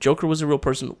 What if the Joker was a real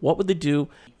person? What would they do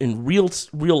in real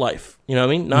life? You know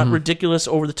what I mean? Not ridiculous,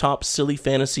 over-the-top, silly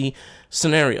fantasy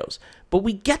scenarios. But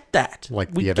we get that.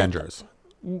 Like the Avengers.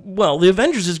 Well, the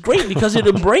Avengers is great because it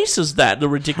embraces that, the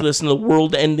ridiculous and the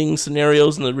world-ending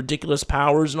scenarios and the ridiculous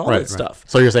powers and all that stuff.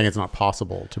 So you're saying it's not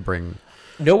possible to bring...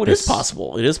 No, it is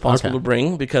possible. It is possible to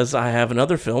bring, because I have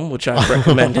another film which I've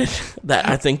recommended that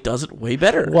I think does it way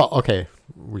better. Well, okay,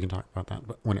 we can talk about that,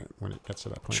 but when it gets to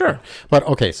that point. Sure. But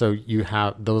okay, so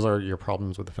those are your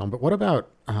problems with the film. But what about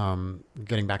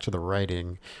getting back to the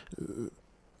writing?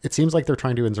 It seems like they're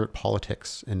trying to insert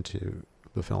politics into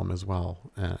the film as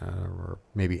well, or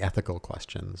maybe ethical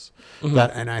questions.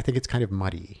 And I think it's kind of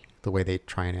muddy, the way they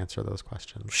try and answer those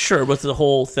questions. Sure, with the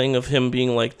whole thing of him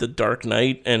being like the Dark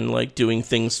Knight and like doing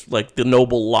things like the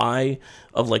noble lie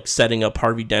of like setting up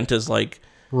Harvey Dent as like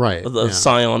the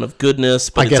scion of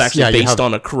goodness, but it's actually based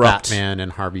on a corrupt Batman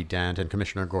and Harvey Dent and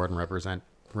Commissioner Gordon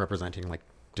representing like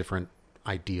different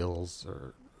ideals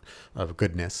or of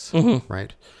goodness,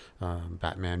 right?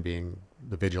 Batman being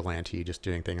the vigilante, just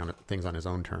doing things on his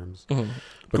own terms, but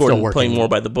Gordon still working. playing more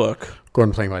by the book.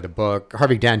 Gordon playing by the book.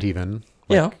 Harvey Dent even,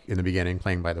 Yeah. in the beginning,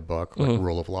 playing by the book, like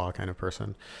rule of law kind of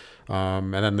person.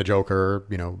 And then the Joker,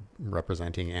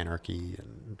 representing anarchy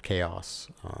and chaos.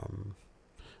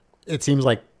 It seems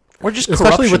like, Or just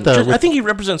especially corruption. I think he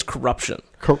represents corruption.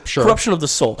 sure. Corruption of the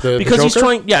soul. The because he's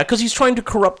Joker? he's trying to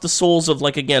corrupt the souls of,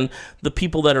 like, again, the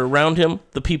people that are around him,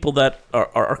 the people that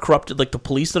are corrupted, like the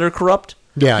police that are corrupt.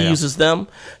 Yeah, he yeah. uses them.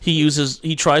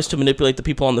 He tries to manipulate the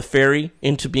people on the ferry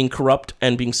into being corrupt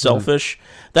and being selfish.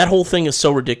 That whole thing is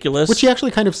so ridiculous. Which he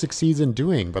actually kind of succeeds in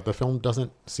doing, but the film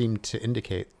doesn't seem to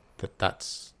indicate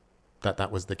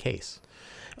that was the case.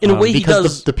 In a way, he because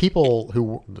does. the people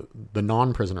who the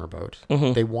non-prisoner boat,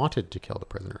 they wanted to kill the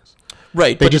prisoners.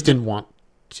 Right. They but just didn't want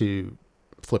to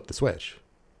flip the switch.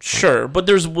 Sure, but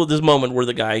there's this moment where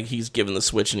the guy, he's given the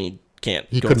switch and he can't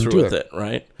go couldn't through do with it. it,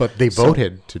 right? But they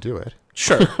voted to do it.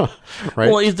 Sure.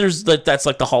 Right? Well, there's that's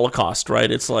like the Holocaust,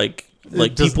 right? It's like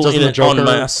people Doesn't in the it Joker, en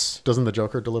masse. Doesn't the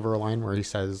Joker deliver a line where he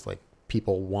says, like,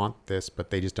 people want this, but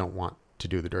they just don't want to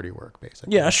do the dirty work,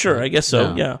 basically? Yeah, sure, right? I guess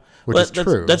so. Yeah, Which is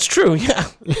true. That's true. Yeah.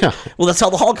 Yeah. Well, that's how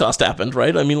the Holocaust happened,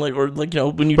 right? I mean, when you But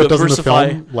doesn't the diversify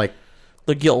film, like,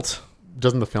 the guilt.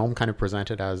 doesn't the film kind of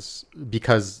present it as,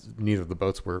 because neither of the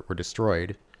boats were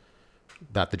destroyed,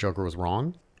 that the Joker was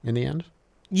wrong in the end?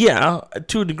 Yeah,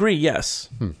 to a degree, yes.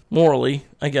 Morally,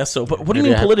 I guess so. But what do you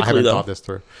Maybe mean politically, I haven't though? thought this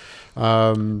through.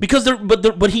 Because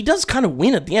but he does kind of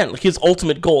win at the end. Like, his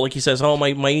ultimate goal, like he says, "Oh,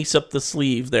 my ace up the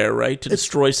sleeve there, right? To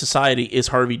destroy society is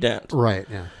Harvey Dent." Right,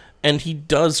 yeah. And he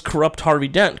does corrupt Harvey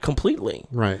Dent completely.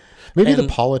 Right. Maybe And-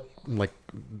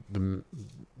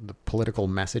 the political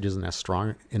message isn't as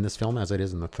strong in this film as it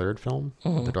is in the third film,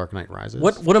 The Dark Knight Rises.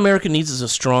 What America needs is a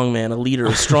strong man, a leader,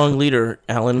 a strong leader,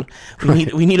 Alan.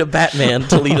 We need a Batman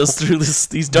to lead us through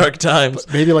these dark times.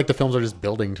 Maybe like the films are just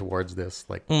building towards this,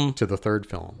 like to the third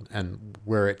film, and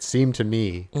where it seemed to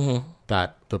me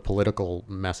that the political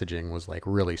messaging was like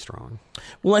really strong.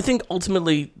 Well, I think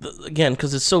ultimately, again,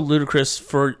 because it's so ludicrous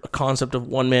for a concept of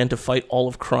one man to fight all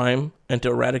of crime and to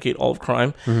eradicate all of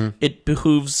crime, it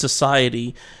behooves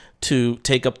society to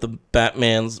take up the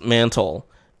Batman's mantle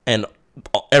and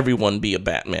everyone be a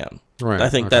Batman. Right, I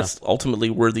think okay. that's ultimately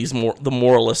where the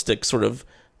moralistic sort of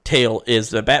tale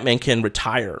is, that Batman can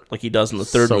retire like he does in the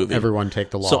third So movie. everyone take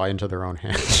the law into their own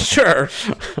hands. Sure.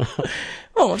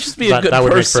 Oh, just be a good that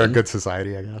would make for person. a good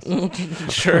society, I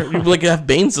guess. Sure, you'd like have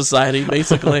Bane society,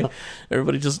 basically.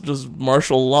 Everybody just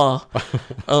martial law.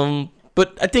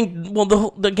 But I think,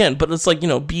 but it's like,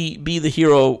 be the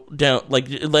hero down, like,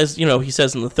 as he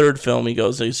says in the third film, he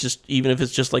goes, it's just, even if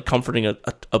it's just like comforting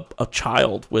a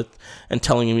child and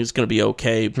telling him he's going to be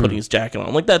okay, putting his jacket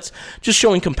on, like, that's just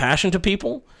showing compassion to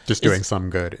people. Just doing some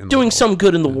good in the Doing world. some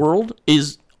good in the world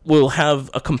will have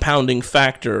a compounding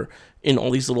factor in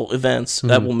all these little events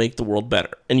that will make the world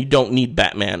better. And you don't need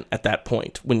Batman at that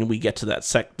point when we get to that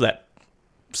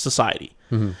society,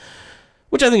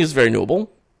 which I think is very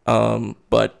noble.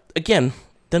 But again,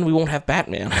 then we won't have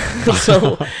Batman.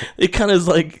 So it kind of is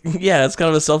like, it's kind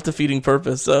of a self-defeating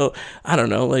purpose. So I don't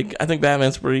know. Like, I think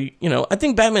Batman's pretty, I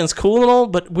think Batman's cool and all,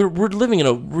 but we're living in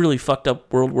a really fucked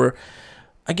up world where,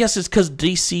 I guess it's because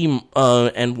DC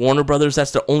and Warner Brothers,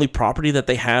 that's the only property that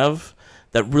they have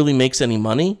that really makes any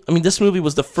money. I mean, this movie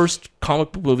was the first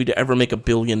comic book movie to ever make $1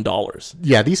 billion.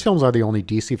 Yeah, these films are the only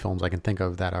DC films I can think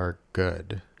of that are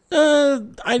good.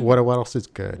 What else is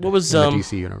good? What was, in the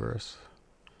DC universe?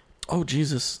 Oh,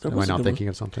 Jesus. Am I not thinking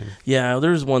of something? Yeah,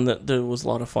 there's one that was a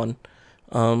lot of fun.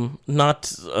 Not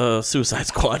Suicide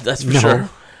Squad, that's for No, sure.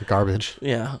 garbage.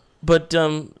 Yeah, but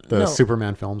The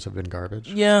Superman films have been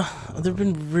garbage. Yeah, they've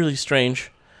been really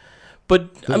strange.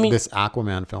 But this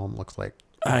Aquaman film looks like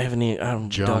I don't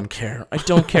junk. care. I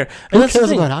don't care. Who cares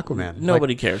about Aquaman?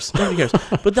 Nobody cares. Nobody cares.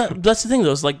 But that's the thing,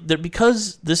 though. Is like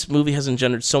because this movie has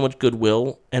engendered so much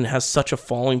goodwill and has such a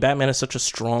following. Batman has such a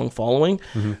strong following.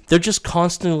 They're just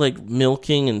constantly like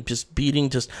milking and just beating,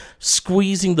 just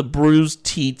squeezing the bruised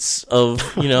teats of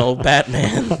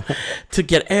Batman to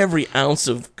get every ounce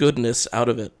of goodness out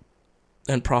of it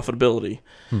and profitability.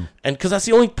 And because that's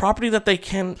the only property that they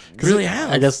can really have.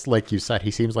 I guess, like you said,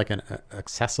 he seems like an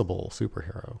accessible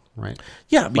superhero, right?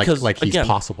 Yeah, because like he's again,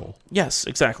 possible. Yes,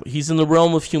 exactly. He's in the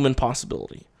realm of human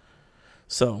possibility.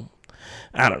 So,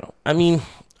 I don't know. I mean,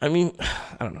 I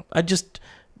don't know. I just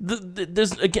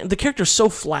there's again the character's so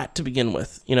flat to begin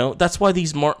with. That's why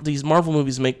these Marvel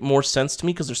movies make more sense to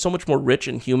me, because they're so much more rich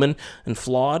and human and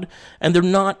flawed, and they're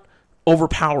not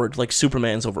overpowered like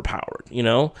Superman's overpowered.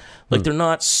 Like they're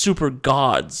not super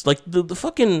gods. Like the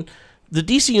fucking the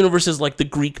DC universe is like the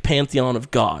Greek pantheon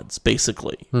of gods,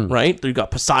 basically, right? You got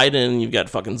Poseidon, you've got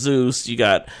fucking Zeus, you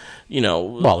got,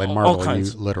 Well, in all Marvel, you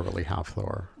kinds. literally have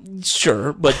Thor.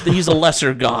 Sure, but he's a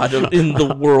lesser god in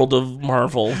the world of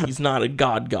Marvel. He's not a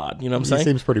god, you know what I'm He saying?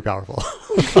 seems pretty powerful.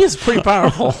 He is pretty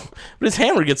powerful, but his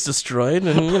hammer gets destroyed,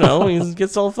 and he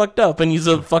gets all fucked up, and he's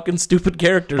a fucking stupid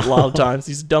character a lot of times.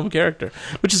 He's a dumb character,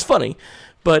 which is funny,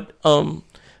 but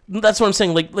that's what I'm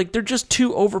saying. Like they're just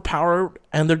too overpowered,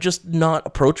 and they're just not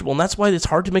approachable, and that's why it's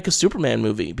hard to make a Superman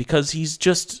movie, because he's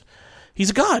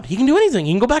a god. He can do anything.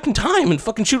 He can go back in time and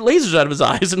fucking shoot lasers out of his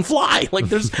eyes and fly. Like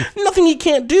there's nothing he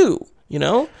can't do.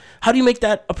 How do you make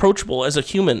that approachable as a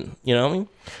human? You know what I mean?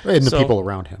 And the people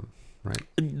around him,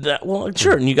 right?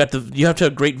 Sure. And you have to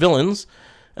have great villains,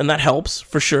 and that helps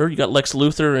for sure. You got Lex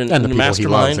Luthor and the the people Mastermind he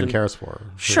loves and cares for.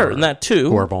 Sure, and that too.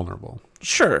 Who are vulnerable.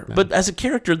 Sure, but as a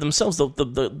character themselves,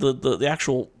 the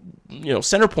actual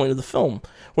center point of the film,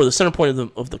 or the center point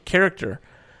of the character,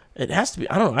 it has to be.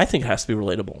 I don't know. I think it has to be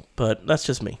relatable, but that's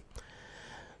just me.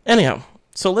 Anyhow,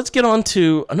 so let's get on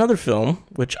to another film,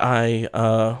 which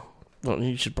well,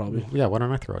 you should probably. Yeah, why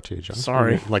don't I throw it to you, John?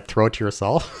 Sorry. Like throw it to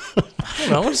yourself? I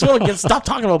don't know. I just want to stop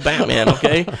talking about Batman,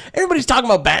 okay? Everybody's talking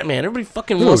about Batman. Everybody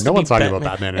fucking wants to be no one's talking Batman.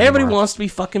 about Batman anymore. Everybody wants to be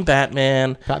fucking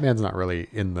Batman. Batman's not really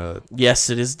in the Yes,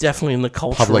 it is definitely in the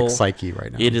cultural public psyche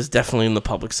right now. It is definitely in the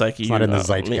public psyche. It's not in the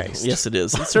zeitgeist. Yes, it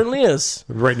is. It certainly is.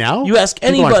 Right now? You ask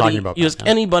People aren't talking anybody. about You ask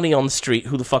Batman. anybody on the street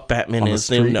who the fuck Batman On the is.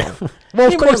 They street? know. Well,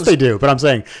 of Anybody course on the they do, but I'm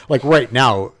saying, like right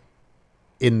now,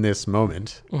 in this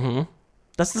moment,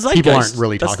 That's the zeitgeist. people aren't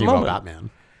really That's talking the about moment. Batman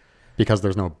because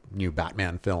there's no new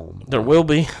Batman film. There will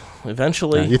be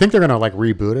eventually. You think they're gonna like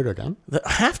reboot it again? They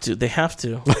have to. They have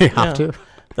to. They have to.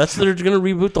 They're going to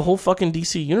reboot the whole fucking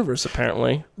DC universe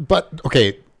apparently. But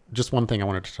okay, just one thing I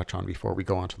wanted to touch on before we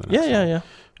go on to the next. Yeah.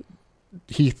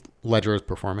 Heath Ledger's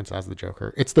performance as the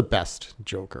Joker. It's the best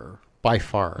Joker by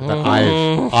far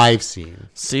that I've seen.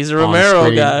 Caesar on Romero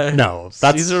screen. guy. No,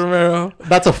 that's Caesar Romero.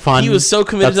 That's a fun. He was so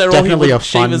committed to that that's role. He definitely would a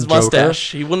shave fun his Joker.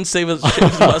 mustache. He wouldn't shave his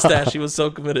mustache. He was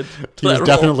so committed to He that was role.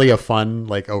 definitely a fun,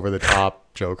 like over the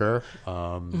top Joker,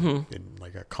 in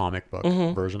like a comic book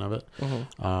version of it.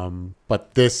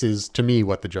 But this is to me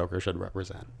what the Joker should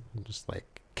represent, just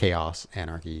like chaos,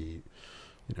 anarchy.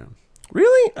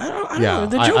 Really? I don't know.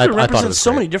 The Joker I thought it represents was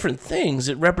so great. many different things.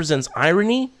 It represents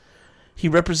irony. He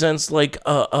represents like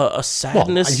a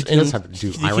sadness he in does have to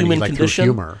do the irony human like condition.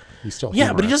 through humor. He's still Yeah,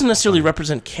 but he humorous. doesn't necessarily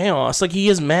represent chaos. Like he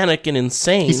is manic and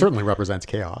insane. He certainly represents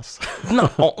chaos.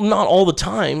 not all the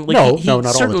time. Like, No, he not all the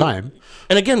certainly- time.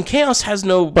 And again, chaos has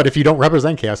no. But if you don't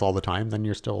represent chaos all the time, then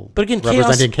you're still But again,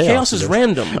 representing chaos is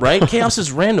random, right? Chaos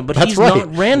is random, but That's he's right.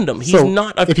 not random. He's So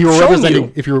not. if you were shown representing,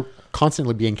 you. if you were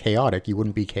constantly being chaotic, you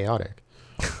wouldn't be chaotic.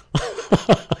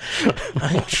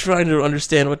 I'm trying to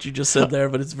understand what you just said there,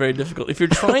 but it's very difficult. If you're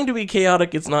trying to be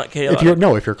chaotic, it's not chaotic.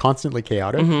 If you're constantly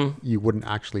chaotic, you wouldn't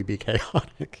actually be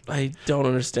chaotic. I don't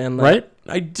understand that. Right?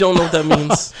 I don't know what that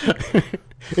means.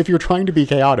 If you're trying to be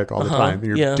chaotic all the time,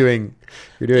 you're yeah. doing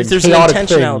If there's an chaotic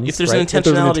intentionality- things, if there's an right? If there's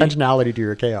an intentionality- intentionality to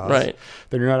your chaos, Right.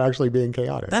 then you're not actually being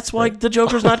chaotic. That's why the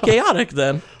Joker's not chaotic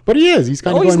then. But he is. He's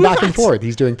kind No, of he's going back and not. forth.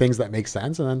 He's doing things that make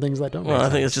sense and then things that don't. Well, make I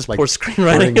think sense. it's just like poor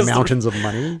screenwriting burning is the- mountains of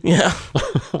money. Yeah.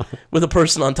 With a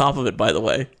person on top of it, by the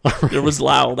way. There was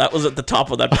Lau. That was at the top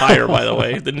of that pyre, by the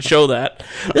way. Didn't show that.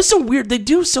 There's some weird. They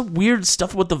do some weird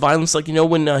stuff with the violence. Like,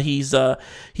 when he's got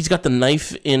the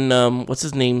knife in, what's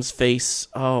his name's face?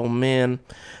 Oh, man.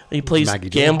 He plays Maggie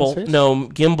Gyllenhaal's face?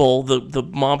 Gimbal, the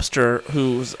mobster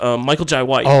who's Michael Jai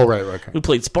White. Oh, right. Okay. Who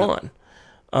played Spawn.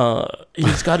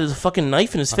 He's got his fucking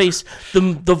knife in his face.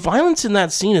 The violence in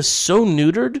that scene is so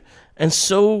neutered and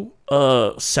so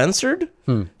censored.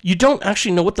 You don't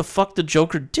actually know what the fuck the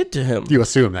Joker did to him. You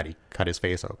assume that he cut his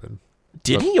face open.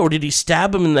 Did he, or did he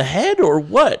stab him in the head, or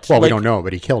what? Well, we Like, don't know,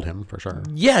 but he killed him for sure.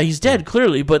 Yeah, he's dead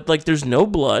clearly, but like, there's no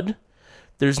blood.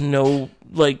 There's no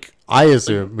like. I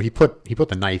assume he put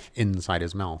the knife inside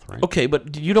his mouth, right? Okay,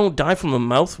 but you don't die from a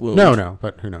mouth wound. No,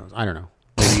 but who knows? I don't know.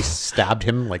 Maybe he stabbed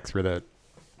him like through the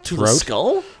to throat? the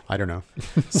skull. I don't know.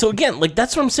 So again, like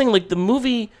that's what I'm saying. Like the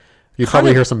movie. You'd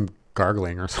probably hear some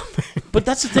gargling or something. But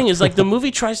that's the thing is like the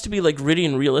movie tries to be like gritty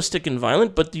and realistic and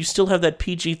violent, but you still have that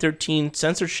PG-13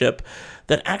 censorship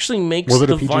that actually makes Was it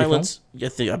a the PG violence. I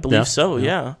believe Yeah? so.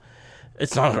 Yeah,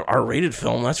 it's not an R-rated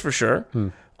film, that's for sure.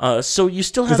 So you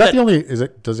still have Is that the only?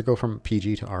 Does it go from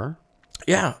PG to R?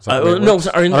 Yeah, Is that the way it no, works?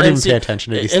 sorry, I don't even pay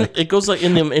attention to these things. it goes like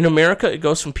in America, it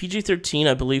goes from PG-13,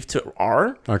 I believe, to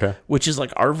R, Okay. which is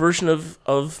like our version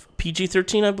of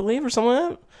PG-13, I believe, or something like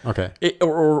that. Okay.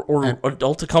 Or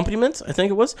adult accompaniment, I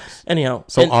think it was. Anyhow,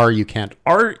 So R, you can't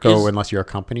R go is, unless you're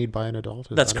accompanied by an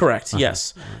adult? Is that's that it? correct, Okay.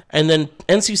 yes. And then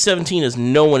NC-17 is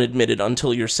no one admitted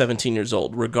until you're 17 years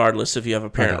old, regardless if you have a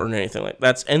parent Okay. or anything like that.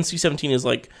 That's NC-17 is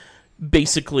like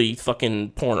basically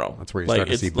fucking porno. That's where you like, start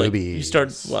to it's see like, boobies. You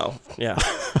start, well, yeah.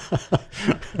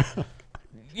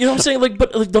 You know what I'm saying? Like,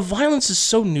 but like the violence is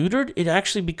so neutered, it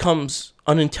actually becomes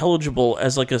unintelligible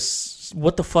as like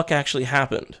what the fuck actually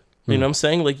happened. You know what I'm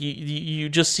saying? Like you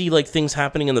just see like things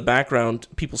happening in the background,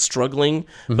 people struggling,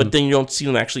 but then you don't see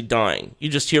them actually dying. You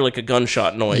just hear like a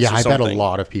gunshot noise. Yeah, or I something. bet a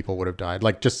lot of people would have died.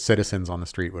 Like just citizens on the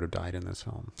street would have died in this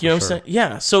film. You know what I'm for saying?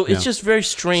 Yeah. So it's Yeah. just very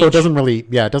strange. So it doesn't really,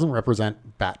 it doesn't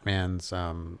represent Batman's,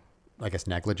 I guess,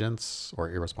 negligence or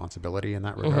irresponsibility in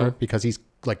that regard because he's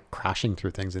like crashing through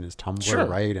things in his Tumbler, Sure.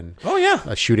 right? And Oh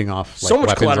yeah. shooting off like So much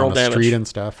weapons collateral on the damage. street and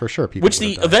stuff. For sure, people Which would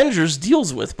the have died. Avengers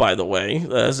deals with, by the way,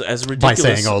 as by ridiculous.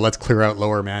 saying, "Oh, let's clear out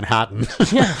Lower Manhattan,"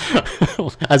 Yeah.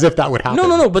 as if that would happen.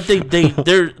 No. But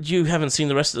they're you haven't seen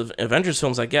the rest of the Avengers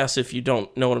films, I guess, if you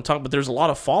don't know what I'm talking. But there's a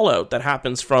lot of fallout that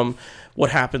happens from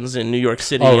what happens in New York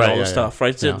City and all this stuff,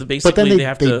 right? So Yeah. basically, but then they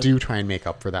have they to do try and make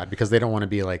up for that because they don't want to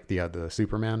be like the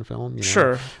Superman film, you know,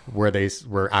 Sure.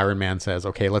 where Iron Man says,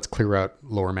 "Okay, let's clear out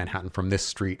Lower Manhattan from this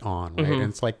street on," right? Mm-hmm. And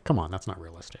it's like, come on, that's not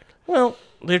realistic. Well,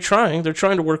 they're trying. They're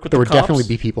trying to work with There the would cops. definitely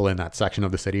be people in that section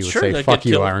of the city who would Sure, say, they'd "Fuck get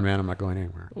you, killed. Iron Man, I'm not going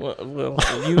anywhere." Well,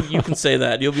 you can say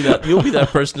that. You'll be that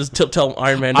person to tell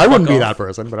Iron Man. To I wouldn't fuck be off. that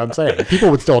person, but I'm saying people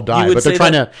would still die. would But they're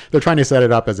say trying to set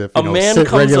it up as if A man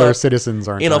comes regular up citizens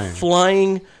aren't in dying. a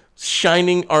flying,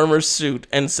 shining armor suit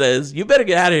and says, "You better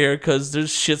get out of here because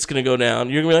there's shit's gonna go down."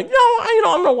 You're gonna be like,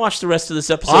 "No, I'm gonna watch the rest of this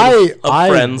episode of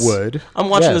Friends. would. I'm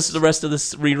watching Yes. the rest of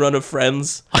this rerun of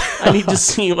Friends. I need to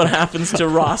see what happens to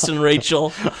Ross and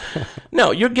Rachel."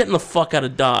 No, you're getting the fuck out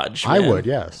of Dodge. I man. would,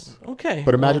 yes. Okay,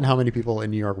 But imagine how many people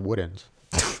in New York wouldn't.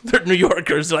 they're New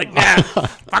Yorkers. They're like, nah,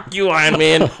 fuck you, Iron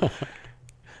Man.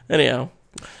 Anyhow,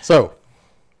 So,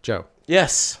 Joe,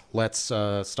 yes. let's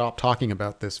stop talking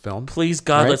about this film. Please,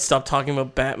 God, Right? let's stop talking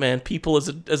about Batman. People as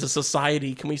a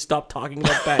society, can we stop talking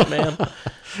about Batman?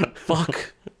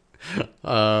 Fuck.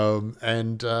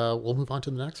 And we'll move on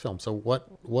to the next film. So,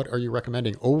 what are you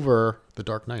recommending over The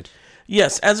Dark Knight?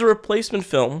 Yes, as a replacement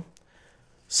film.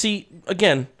 See,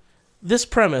 again, this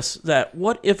premise that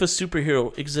what if a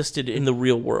superhero existed in the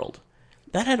real world?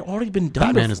 That had already been done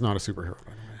Batman before. is not a superhero,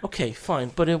 by the way. Okay,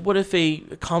 fine. But what if a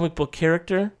comic book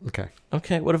character... Okay.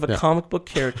 Okay, what if a comic book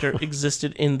character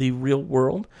existed in the real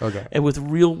world Okay. and with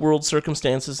real world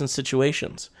circumstances and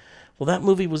situations? Well, that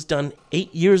movie was done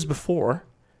 8 years before,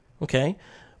 okay,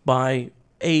 by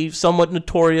a somewhat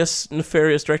notorious,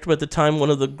 nefarious director, but at the time one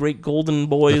of the great golden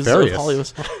boys Nefarious? of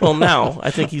Hollywood. Well, now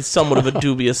I think he's somewhat of a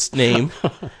dubious name.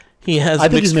 He has. I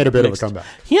think he's made a bit mixed- of a comeback.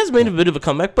 He has made a bit of a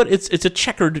comeback, but it's a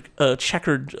checkered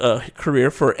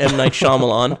career for M. Night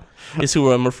Shyamalan, is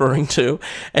who I'm referring to.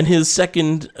 And his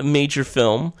second major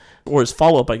film, or his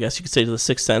follow-up, I guess you could say, to The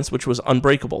Sixth Sense, which was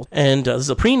Unbreakable. And this is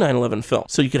a pre-9/11 film.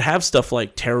 So you could have stuff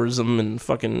like terrorism and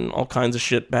fucking all kinds of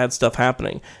shit, bad stuff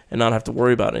happening, and not have to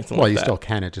worry about anything Well, like you that. still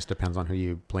can. It just depends on who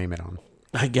you blame it on.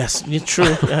 I guess. Yeah,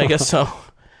 true. Yeah, I guess so.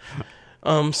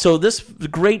 So this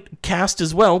great cast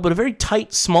as well, but a very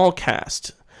tight, small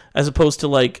cast, as opposed to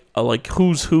like a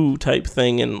who's who type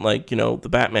thing in the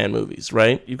Batman movies,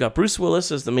 right? You've got Bruce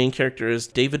Willis as the main character is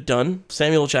David Dunn,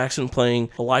 Samuel Jackson playing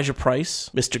Elijah Price,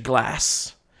 Mr.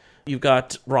 Glass. You've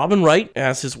got Robin Wright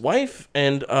as his wife,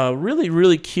 and really,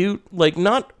 really cute,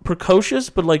 not precocious,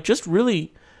 but just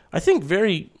really, I think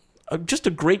very, just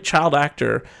a great child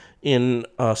actor in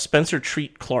Spencer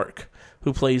Treat Clark,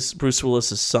 who plays Bruce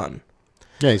Willis's son.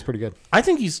 Yeah, he's pretty good. I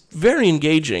think he's very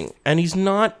engaging, and he's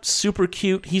not super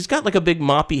cute. He's got a big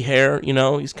moppy hair,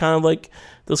 He's kind of like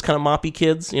those kind of moppy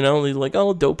kids, He's like,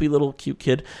 oh, dopey little cute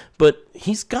kid. But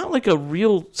he's got a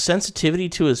real sensitivity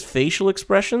to his facial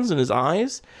expressions and his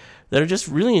eyes that are just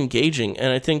really engaging,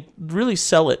 and I think really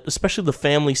sell it, especially the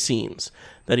family scenes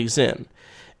that he's in.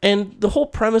 And the whole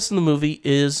premise in the movie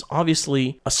is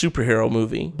obviously a superhero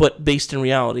movie, but based in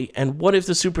reality. And what if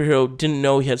the superhero didn't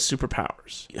know he had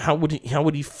superpowers? How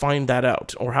would he find that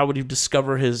out? Or how would he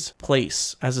discover his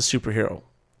place as a superhero?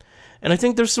 And I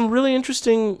think there's some really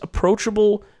interesting,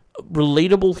 approachable,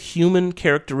 relatable human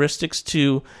characteristics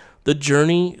to the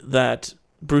journey that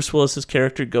Bruce Willis's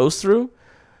character goes through.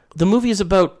 The movie is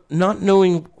about not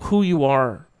knowing who you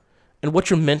are and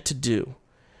what you're meant to do.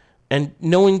 And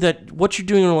knowing that what you're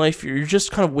doing in life, you're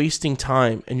just kind of wasting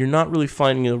time, and you're not really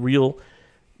finding a real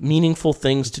meaningful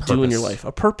things to do in your Purpose. life,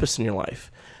 a purpose in your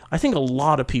life. I think a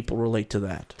lot of people relate to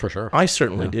that. For sure. I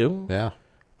certainly do. Yeah.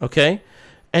 Okay?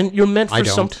 And you're meant for I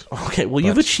don't, something. Okay, well,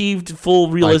 you've but achieved full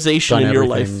realization I've done in your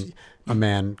life. everything a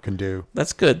man can do.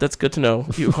 That's good. That's good to know.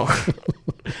 You are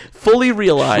fully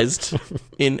realized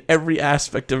in every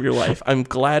aspect of your life. I'm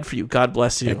glad for you. God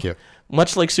bless you. Thank you.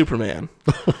 Much like Superman,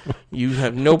 you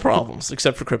have no problems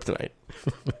except for kryptonite.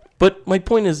 But my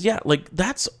point is, yeah, like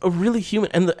that's a really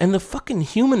human, and the fucking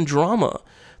human drama,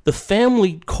 the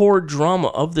family core drama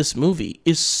of this movie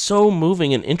is so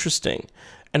moving and interesting,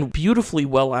 and beautifully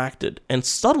well acted and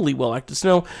subtly well acted.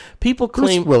 So people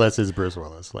claim Bruce Willis is Bruce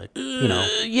Willis. Like, yeah,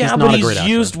 he's but not a he's great actor.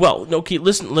 used well. No, okay,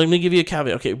 listen, let me give you a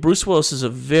caveat. Okay, Bruce Willis is a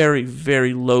very,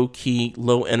 very low-key,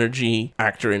 low-energy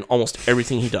actor in almost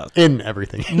everything he does. In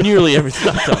everything. Nearly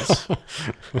everything he does.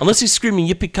 Unless he's screaming,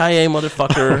 yippee-ki-yay,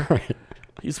 motherfucker. Right.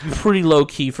 He's pretty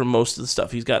low-key for most of the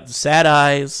stuff. He's got the sad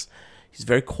eyes. He's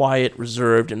very quiet,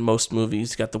 reserved in most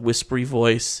movies. He's got the whispery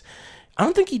voice. I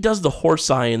don't think he does the horse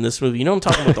eye in this movie. You know what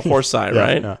I'm talking about, the horse eye, Yeah,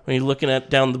 right? yeah. When you're looking at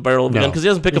down the barrel of a No. gun, because he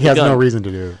doesn't pick up He a has gun. no reason to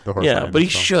do the horse eye Yeah, in but he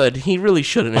this film. should. He really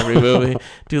should in every movie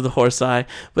do the horse eye.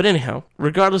 But anyhow,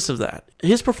 regardless of that,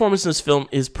 his performance in this film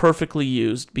is perfectly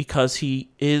used because he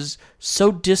is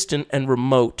so distant and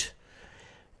remote,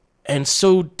 and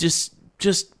so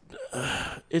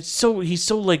he's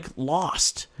so like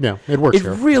lost. Yeah, it works It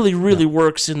here. really, really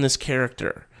works in this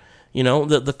character. You know,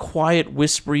 the quiet,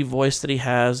 whispery voice that he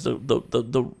has, the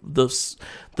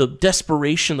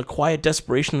desperation, the quiet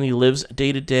desperation that he lives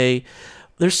day to day.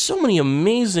 There's so many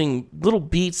amazing little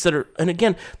beats that are, and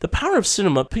again, the power of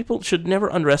cinema, people should never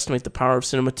underestimate the power of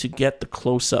cinema to get the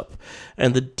close-up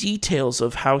and the details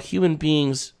of how human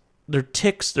beings, their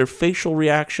tics, their facial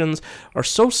reactions are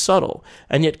so subtle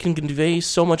and yet can convey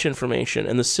so much information.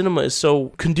 And the cinema is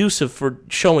so conducive for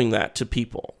showing that to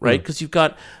people, right? Because you've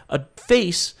got a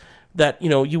face that, you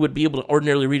know, you would be able to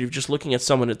ordinarily read if just looking at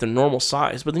someone at their normal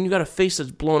size, but then you got a face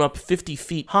that's blown up 50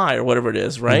 feet high or whatever it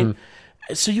is, right?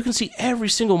 So you can see every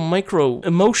single micro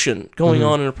emotion going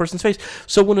on in a person's face.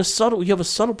 So when you have a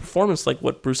subtle performance like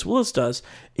what Bruce Willis does,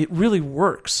 it really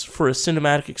works for a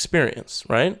cinematic experience,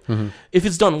 right? If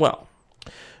it's done well.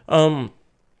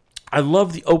 I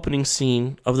love the opening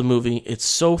scene of the movie. It's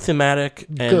so thematic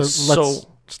and Let's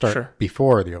start Sure.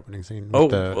 before the opening scene. with Oh,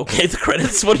 the okay. The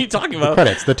credits. What are you talking about?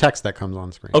 credits, the text that comes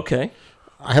on screen. Okay.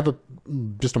 I have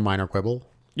just a minor quibble.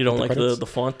 You don't with like credits. the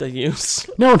font they use?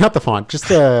 No, not the font, just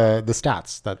the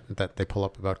stats that they pull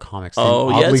up about comics. seem Oh,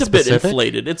 yeah, oddly it's a bit specific.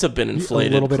 inflated. It's a bit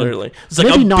inflated, little bit clearly. It's like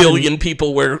maybe a not billion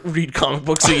people read comic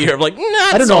books a year. I'm like,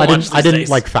 not I don't so know. I much didn't. I these didn't days.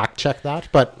 like fact check that,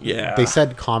 but Yeah. they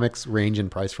said comics range in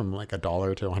price from like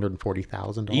 $1 to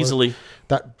 $140,000 Easily.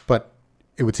 But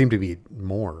it would seem to be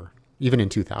more, even in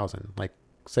 2000. Like,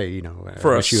 say, you know,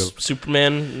 For an a issue of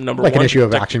Superman number like one. an issue of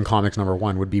Detective- Action Comics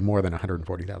 #1 would be more than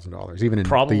 $140,000, even in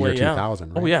Probably, the year yeah.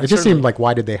 2000. Oh, Right? yeah, It just certainly. seemed like,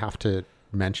 why did they have to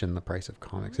mention the price of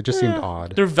comics? It just seemed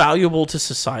odd. They're valuable to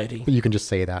society. But you can just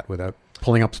say that without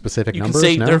pulling up specific You numbers.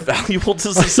 can say no? they're valuable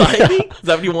to society. Is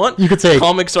that what you want? You could say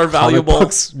comics are comic valuable.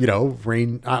 books, you know,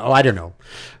 I don't know.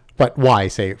 But why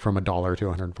say from $1 to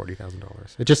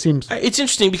 $140,000? It just seems It's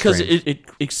interesting because Strange. it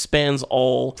expands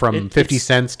all from 50 it's-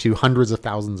 cents to hundreds of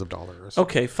thousands of dollars.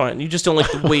 Okay, fine. You just don't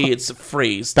like the way it's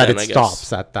phrased. That then, it I guess.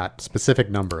 stops at that specific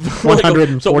number. So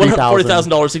 $140,000.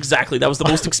 $140,000 exactly. That was the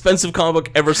most expensive comic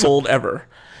book ever sold ever.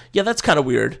 Yeah, that's kind of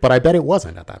weird. But I bet it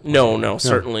wasn't at that point. No,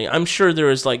 certainly. I'm sure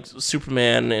there is like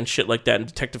Superman and shit like that, and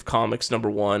Detective Comics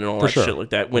 #1 and all that sure. shit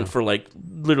like that went for like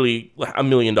literally $1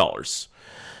 million,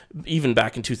 even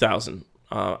back in 2000.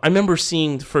 I remember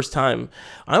seeing the first time.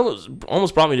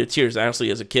 Almost brought me to tears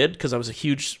actually as a kid because I was a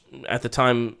huge at the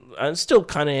time. I still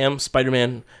kind of am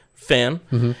Spider-Man fan.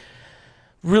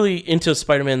 Really into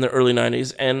Spider-Man in the early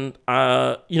 90s, and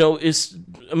you know, is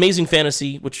Amazing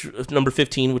Fantasy, which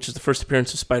 #15, which is the first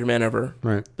appearance of Spider-Man ever.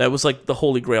 Right. That was like the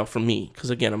holy grail for me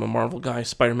because again, I'm a Marvel guy.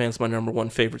 Spider-Man's my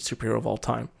 #1 favorite superhero of all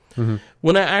time.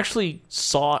 When I actually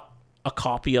saw a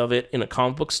copy of it in a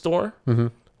comic book store,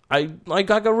 I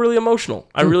got really emotional.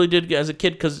 I really did as a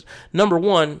kid because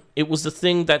 #1, it was the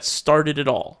thing that started it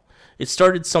all. It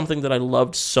started something that I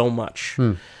loved so much.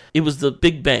 It was the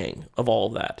big bang of all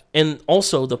of that. And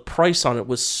also the price on it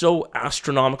was so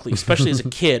astronomically, especially as a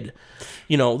kid.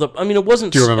 You know, it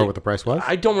wasn't... Do you remember what the price was?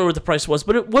 I don't remember what the price was,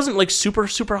 but it wasn't like super,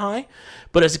 super high.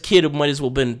 But as a kid, it might as well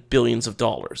have been billions of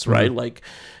dollars, right? Like,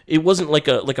 it wasn't like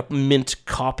a mint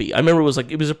copy. I remember it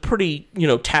was a pretty, you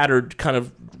know, tattered, kind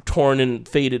of torn and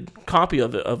faded copy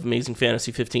of Amazing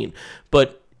Fantasy 15.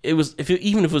 But it was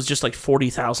even if it was just like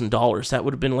 $40,000, that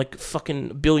would have been like fucking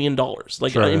 $1 billion.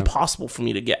 Like Sure, yeah. impossible for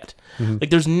me to get.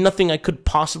 Like there's nothing I could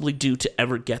possibly do to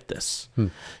ever get this.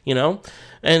 You know,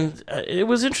 and it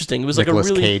was interesting. It was Nicolas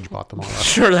like a really Cage bought them all up.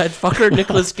 sure that fucker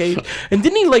Nicolas Cage, and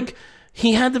didn't he like?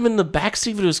 He had them in the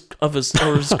backseat of his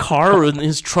car or in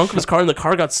his trunk of his car, and the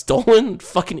car got stolen.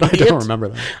 Fucking idiot. I don't remember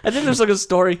that. I think there's like a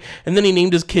story, and then he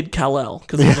named his kid Kal-El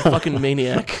because he's a fucking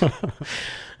maniac.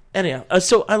 Anyhow,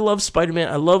 so I love Spider-Man.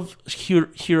 I love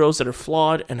heroes that are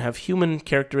flawed and have human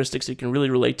characteristics that you can really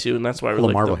relate to, and that's why I really Well,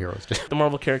 like Marvel them. heroes do. The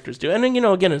Marvel characters do. And then,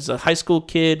 again, as a high school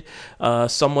kid,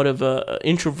 somewhat of a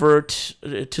introvert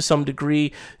to some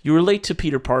degree, you relate to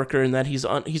Peter Parker in that he's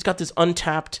got this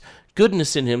untapped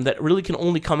goodness in him that really can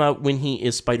only come out when he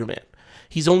is Spider-Man.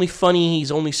 He's only funny,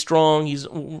 he's only strong, he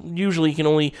can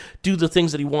only do the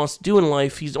things that he wants to do in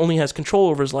life. He only has control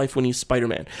over his life when he's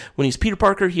Spider-Man. When he's Peter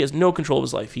Parker, he has no control of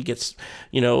his life. He gets,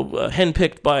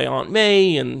 henpicked by Aunt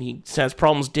May, and he has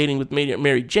problems dating with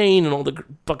Mary Jane and all the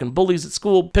fucking bullies at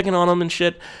school picking on him and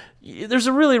shit. There's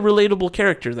a really relatable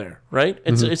character there, right?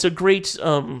 It's a great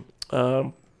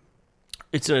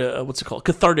it's a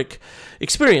cathartic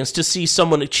experience to see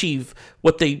someone achieve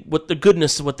the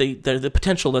goodness, the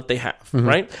potential that they have,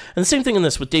 right? And the same thing in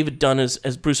this with David Dunn as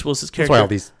Bruce Willis's That's character. why all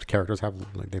these characters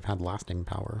they've had lasting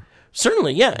power.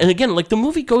 Certainly, yeah. And again, like the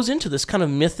movie goes into this kind of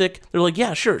mythic. They're like,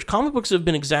 yeah, sure, comic books have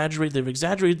been exaggerated. They've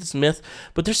exaggerated this myth,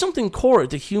 but there's something core,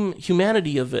 the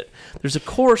humanity of it. There's a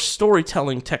core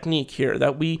storytelling technique here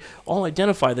that we all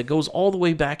identify that goes all the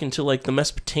way back into like the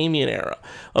Mesopotamian era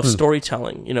of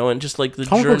storytelling, and just like the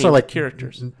Comic journey books are of like the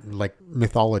characters. like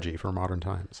mythology for modern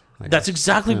times. That's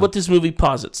exactly what this movie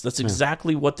posits. That's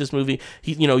exactly what this movie.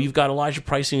 You've got Elijah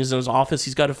Price in his office.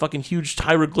 He's got a fucking huge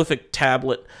hieroglyphic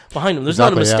tablet behind him. There's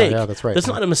not a mistake. Yeah, that's right. That's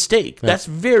not a mistake. Yeah. That's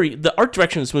the art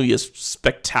direction of this movie is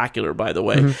spectacular. By the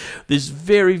way, this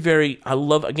very, very. I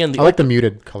love again. I like the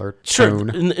muted color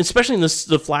tone, especially in the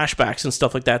flashbacks and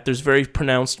stuff like that. There's very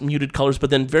pronounced muted colors,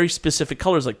 but then very specific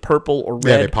colors like purple or red.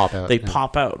 Yeah, they pop out. They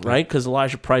pop out, right? Because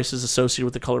Elijah Price is associated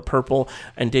with the color purple,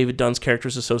 and David Dunn's character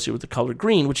is associated with the color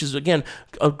green, which is again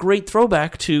a great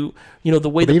throwback to the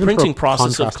way the printing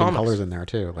process of comics. Colors in there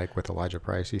too, like with Elijah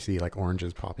Price, you see like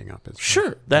oranges popping up.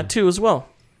 That too as well.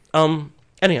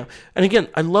 Anyhow, and again,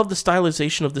 I love the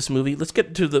stylization of this movie. Let's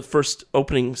get to the first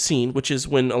opening scene, which is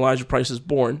when Elijah Price is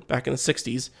born back in the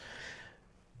 60s.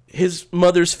 His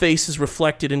mother's face is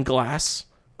reflected in glass,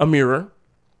 a mirror,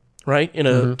 right, in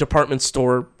a department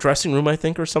store dressing room, I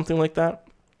think, or something like that.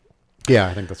 Yeah,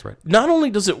 I think that's right. Not only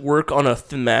does it work on a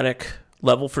thematic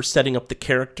level for setting up the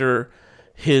character,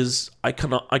 his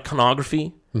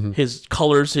iconography, his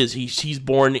colors, he's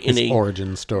born in his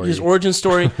origin story. His origin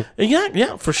story.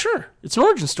 yeah, for sure. It's an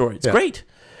origin story. It's great.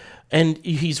 And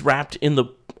he's wrapped in the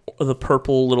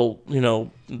purple little,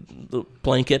 the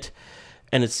blanket.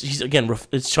 And it's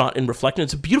shot in reflecting.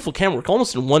 It's a beautiful camera work,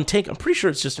 almost in one take. I'm pretty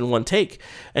sure it's just in one take.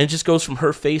 And it just goes from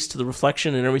her face to the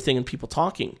reflection and everything and people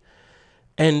talking.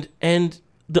 And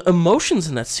the emotions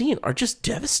in that scene are just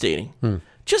devastating.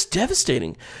 Just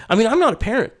devastating. I mean, I'm not a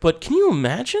parent, but can you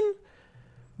imagine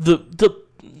the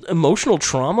emotional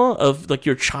trauma of like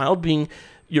your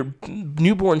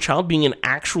newborn child being in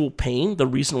actual pain? The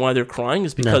reason why they're crying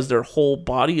is because their whole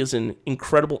body is in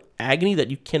incredible agony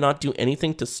that you cannot do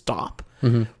anything to stop.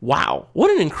 Wow.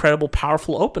 What an incredible,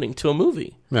 powerful opening to a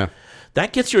movie. Yeah.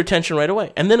 That gets your attention right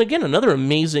away. And then again, another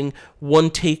amazing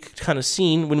one-take kind of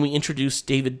scene when we introduce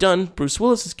David Dunn, Bruce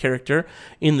Willis's character,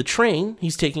 in the train.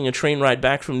 He's taking a train ride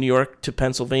back from New York to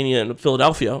Pennsylvania and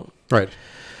Philadelphia. Right.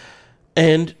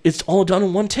 And it's all done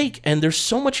in one take. And there's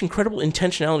so much incredible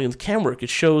intentionality in the camera work. It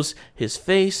shows his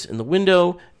face in the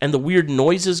window and the weird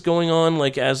noises going on,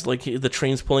 like as like the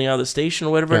train's pulling out of the station or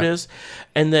whatever it is.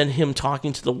 And then him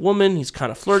talking to the woman. He's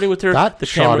kind of flirting with her. That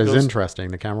shot is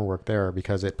interesting, the camera work there,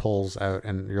 because it pulls out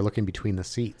and you're looking between the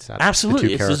seats.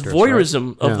 Absolutely. It's this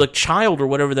voyeurism of the child or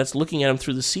whatever that's looking at him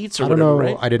through the seats or whatever,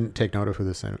 right? I didn't take note of who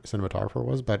the cinematographer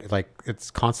was, but like it's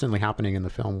constantly happening in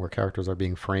the film where characters are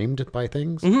being framed by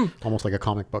things, almost like a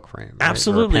comic book frame. Right?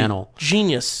 Absolutely. Or a panel.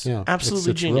 Genius. Yeah,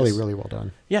 absolutely it's genius. Really, really well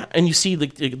done. Yeah, and you see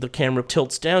the camera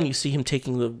tilts down. You see him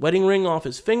taking the wedding ring off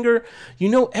his finger. You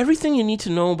know everything you need to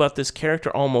know about this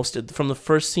character almost from the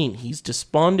first scene. He's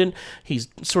despondent. He's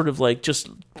sort of like just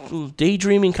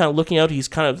daydreaming, kind of looking out. He's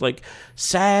kind of like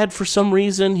sad for some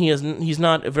reason. He's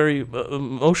not a very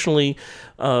emotionally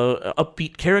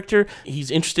upbeat character. He's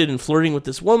interested in flirting with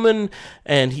this woman,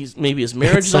 and maybe his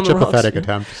marriage is on the rocks. Such a pathetic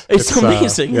attempt. It's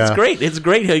amazing. It's great. It's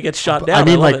great how he gets shot down. I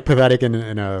mean, like pathetic in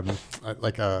a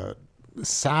like a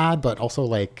sad, but also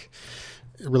like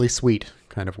really sweet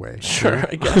kind of way. Sure,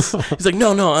 I guess. He's like,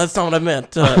 no, that's not what I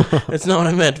meant. It's not what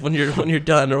I meant when you're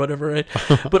done or whatever, right?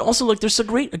 But also, like, there's some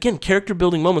great, again, character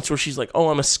building moments where she's like, oh,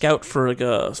 I'm a scout for like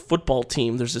a football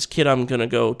team. There's this kid I'm gonna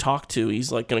go talk to.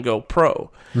 He's like gonna go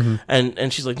pro,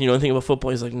 and she's like, you know anything about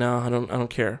football? He's like, no, I don't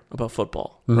care about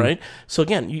football, right? So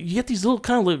again, you get these little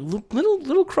kind of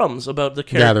little crumbs about the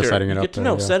character. Yeah, they're setting it you up get to there,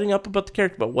 know, yeah. setting up about the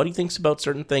character, about what he thinks about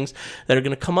certain things that are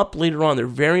going to come up later on. They're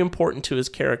very important to his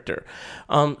character.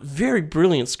 Very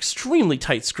brilliant, extremely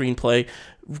tight screenplay,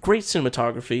 great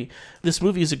cinematography. This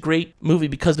movie is a great movie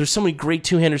because there's so many great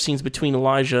two-hander scenes between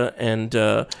Elijah and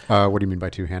what do you mean by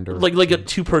two-hander? like a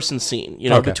two-person scene, you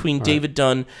know, Okay, between all David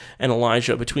Dunn and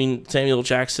Elijah, between Samuel L.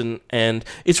 Jackson, and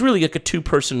it's really like a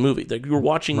two-person movie. Like you're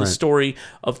watching the Right. story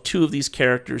of two of these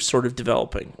characters sort of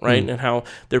developing, right, and how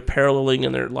they're paralleling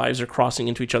and their lives are crossing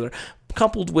into each other.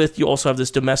 Coupled with, you also have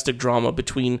this domestic drama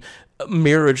between a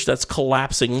marriage that's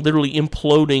collapsing, literally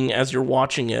imploding as you're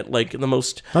watching it, like the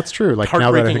most. That's true. Like now that I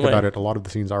heartbreaking think way. about it, a lot of the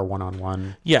scenes are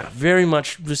one-on-one. Yeah, very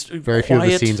much just Very quiet. few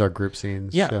of the scenes are group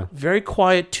scenes. Yeah, very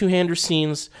quiet two-hander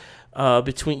scenes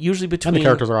usually between. And the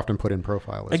characters are often put in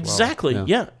profile as Exactly, well.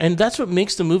 yeah. And that's what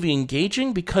makes the movie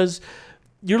engaging because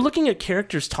you're looking at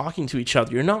characters talking to each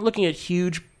other. You're not looking at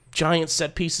huge, giant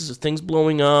set pieces of things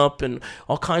blowing up and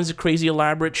all kinds of crazy,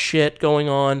 elaborate shit going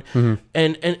on. And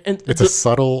It's a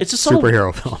subtle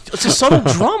superhero film. It's a subtle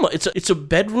drama. It's a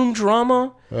bedroom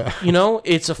drama. You know,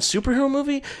 it's a superhero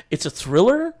movie. It's a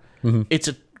thriller. It's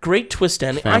a great twist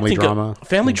ending. Family drama.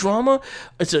 Family drama.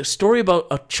 It's a story about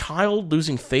a child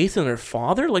losing faith in their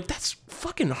father. Like that's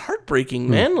fucking heartbreaking,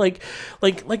 man. Like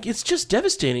it's just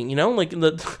devastating, you know? Like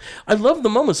I love the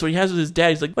moments where he has with his dad.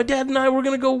 He's like, my dad and I were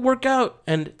gonna go work out.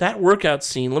 And that workout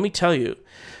scene, let me tell you,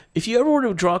 if you ever were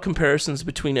to draw comparisons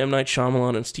between M. Night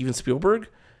Shyamalan and Steven Spielberg,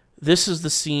 this is the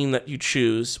scene that you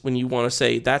choose when you want to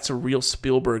say that's a real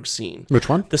Spielberg scene. Which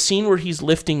one? The scene where he's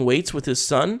lifting weights with his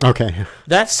son. Okay.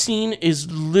 That scene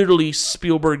is literally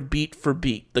Spielberg beat for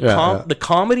beat. The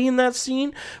comedy in that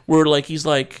scene where like he's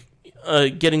like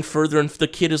getting further and the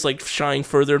kid is like shying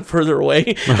further and further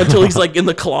away until he's like in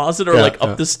the closet or like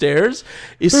up the stairs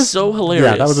is so hilarious.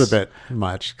 Yeah, that was a bit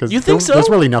much. You think so? There's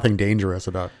really nothing dangerous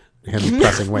about him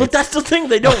pressing weights. But that's the thing.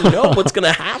 They don't know what's going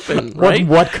to happen, right?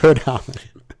 What could happen?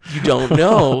 You don't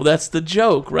know. That's the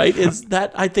joke, right? Is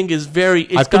that I think is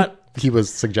very. I think he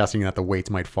was suggesting that the weights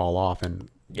might fall off and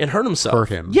hurt himself. Hurt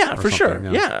him. Yeah, or for sure.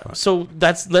 something, Yeah. But- So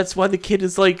that's why the kid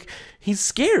is like he's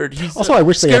scared. He's Also, I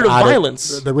wish scared they of had added,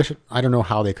 violence. I don't know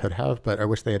how they could have, but I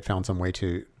wish they had found some way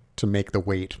to make the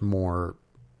weight more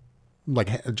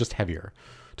like just heavier.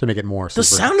 To make it more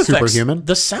superhuman.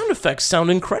 The sound effects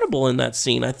sound incredible in that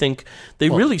scene. I think they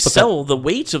really sell the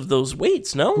weight of those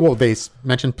weights. No, well, they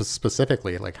mentioned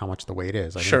specifically like how much the weight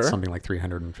is. I think it's something like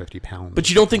 350 pounds. But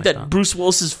you don't think that Bruce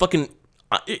Willis's fucking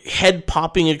head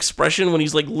popping expression when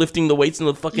he's like lifting the weights and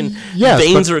the fucking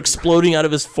veins are exploding out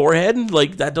of his forehead,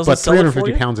 like that doesn't sell it for you? But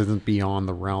 350 pounds isn't beyond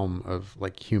the realm of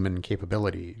like human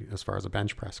capability as far as a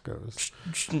bench press goes.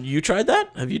 You tried that?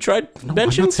 Have you tried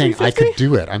benching? I'm not saying I could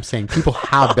do it. I'm saying people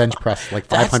have bench press like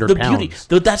 500 pounds.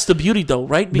 Beauty. That's the beauty, though,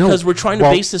 right? Because we're trying to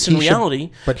base this in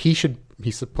reality. But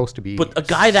he's supposed to be. But a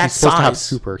guy that he's supposed to have size,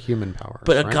 superhuman powers.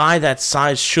 But a right? guy that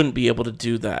size shouldn't be able to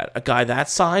do that. A guy that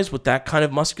size with that kind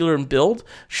of muscular and build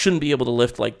shouldn't be able to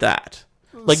lift like that.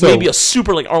 Like maybe a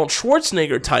super like Arnold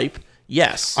Schwarzenegger type.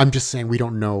 Yes. I'm just saying we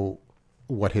don't know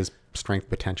what his strength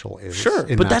potential is. Sure,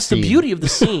 but that's the beauty of the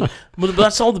scene. But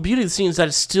that's all the beauty of the scene is that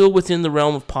it's still within the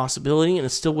realm of possibility and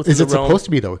it's still within the realm. Is it supposed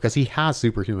to be though? Because he has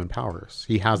superhuman powers.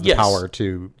 He has the power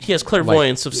to. He has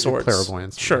clairvoyance of sorts.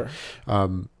 Clairvoyance. Sure.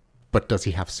 But does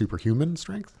he have superhuman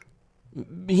strength?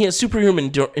 He has superhuman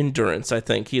endurance, I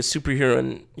think. He has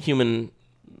superhuman human.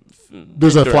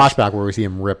 There's a flashback where we see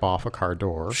him rip off a car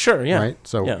door. Sure, yeah. Right?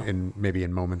 So maybe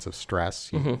in moments of stress,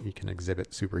 he can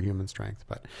exhibit superhuman strength.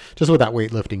 But just with that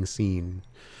weightlifting scene.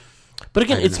 But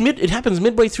again, it happens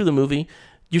midway through the movie.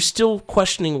 You're still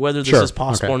questioning whether this is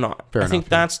possible or not. I think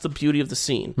that's the beauty of the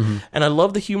scene. And I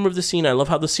love the humor of the scene. I love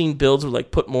how the scene builds with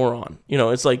like put more on. You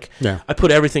know, it's like I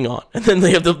put everything on. And then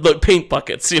they have the paint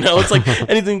buckets, you know. It's like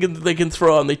anything they can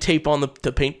throw on, they tape on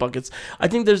the paint buckets. I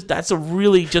think that's a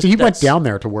really just... So he went down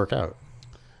there to work out.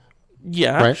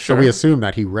 Yeah, right? sure. So we assume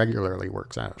that he regularly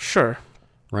works out. Sure.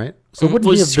 Right? So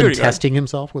wouldn't he have been testing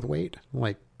himself with weight?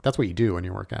 Like, that's what you do when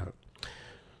you work out.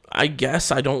 I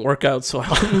guess I don't work out, so I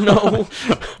don't know.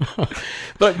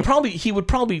 But he would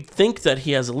probably think that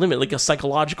he has a limit, like a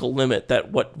psychological limit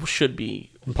that what should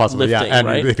be possibly lifting, and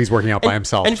right? If he's working out by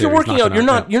himself, and if you're working out, you're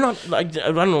not. Like,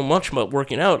 I don't know much about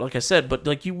working out, like I said, but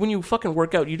like when you fucking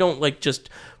work out, you don't like just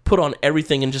put on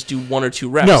everything and just do 1 or 2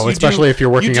 reps. No, especially if you're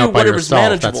working out by whatever's yourself.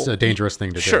 manageable. That's a dangerous thing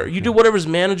to do. Sure, you do whatever's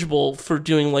manageable for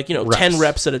doing like, 10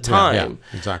 reps at a time.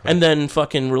 Yeah, exactly. And then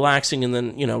fucking relaxing and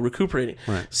then, recuperating.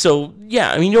 Right. So,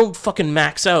 yeah, I mean, you don't fucking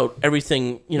max out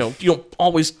everything, you don't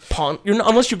always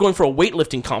unless you're going for a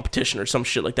weightlifting competition or some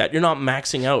shit like that. You're not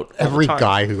maxing out all Every the time.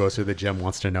 guy who goes to the gym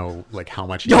wants to know like how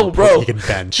much he can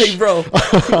bench. Hey, bro.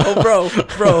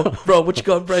 Oh, bro, what you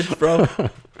got bench, bro?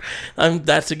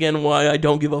 That's again why I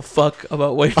don't give a fuck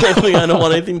about weightlifting. I don't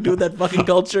want anything to do with that fucking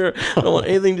culture. I don't want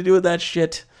anything to do with that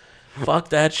shit. Fuck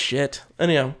that shit.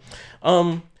 Anyhow,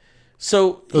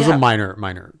 so It was a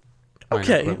minor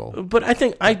okay, quibble. but I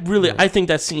think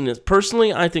that scene is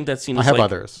personally. I think that scene is I have like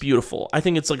others. beautiful. I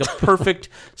think it's like a perfect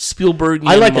Spielberg.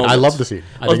 I like it. I love the scene.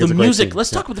 I think the it's a great music. scene. Let's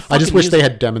talk about the fucking I just wish music. they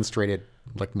had demonstrated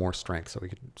like more strength so we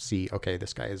could see, okay,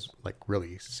 this guy is like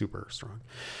really super strong.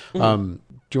 Mm-hmm.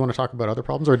 Do you want to talk about other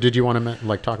problems, or did you want to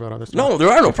like talk about other stuff? No, there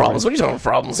are no problems. What are you talking about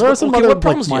problems? There are some okay, other, what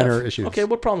problems like, do you minor have? issues. Okay,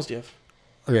 what problems do you have?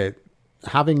 Okay,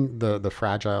 having the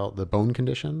bone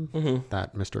condition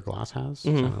that Mr. Glass has,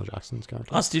 Samuel Jackson's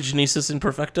character. Osteogenesis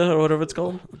imperfecta or whatever it's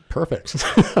called. Perfect.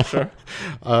 Sure.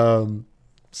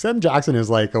 Sam Jackson is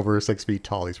like over 6 feet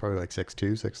tall. He's probably like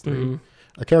 6'2", 6'3".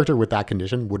 A character with that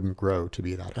condition wouldn't grow to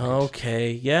be that height.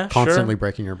 Okay, yeah, Constantly sure.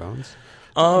 breaking your bones.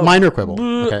 Minor quibble.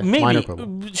 Okay, Maybe. minor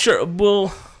quibble. Sure,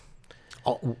 well,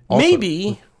 Also,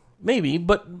 maybe,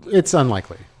 but it's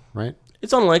unlikely, right?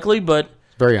 it's unlikely, but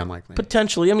Very unlikely.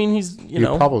 potentially. I mean, he's, You'd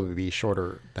probably be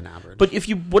shorter than average.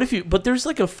 but there's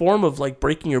like a form of like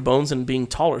breaking your bones and being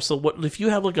taller. So what if you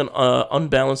have like an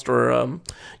unbalanced or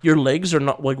your legs are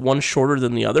not like one shorter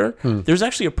than the other? There's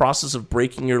actually a process of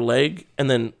breaking your leg and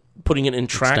then putting it in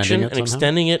traction and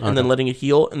extending it and then letting it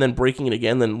heal and then breaking it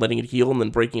again, then letting it heal and then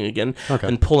breaking it again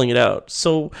and pulling it out.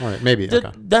 So all right, maybe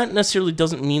that necessarily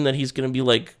doesn't mean that he's going to be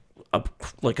like a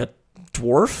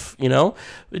dwarf,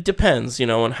 It depends,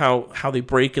 on how they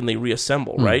break and they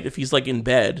reassemble, right? If he's like in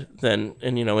bed, then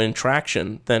in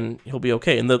traction, then he'll be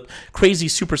okay. And the crazy,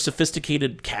 super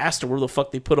sophisticated cast or where the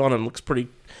fuck they put on him looks pretty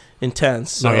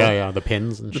intense. So yeah, the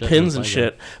pins and shit. And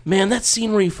shit. Man, that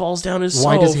scene where he falls down is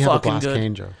Why so does he have a fucking glass good.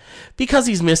 cane, Joe? Because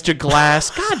he's Mr.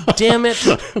 Glass. God damn it.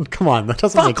 Come on, that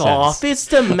doesn't make Fuck off. sense. It's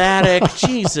thematic.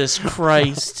 Jesus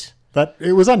Christ. That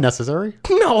it was unnecessary.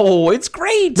 No, it's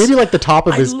great. Maybe like the top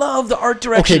of I his. love the art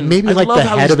direction. Okay, maybe I like love the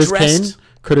how head he's of his dressed. cane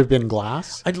could have been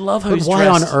glass. I love how But he's why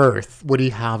dressed. on earth would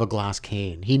he have a glass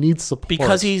cane? He needs support.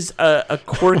 Because he's a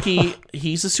quirky.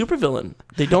 He's a supervillain.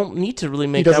 They don't need to really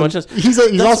he make that much doesn't. sense.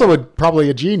 He's also probably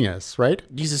a genius, right?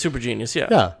 He's a super genius. Yeah.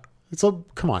 Yeah.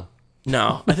 Come on.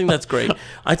 No, I think that's great.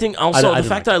 I think also I the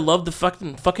fact that I love the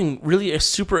fucking really a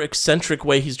super eccentric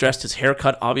way he's dressed. His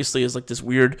haircut obviously is like this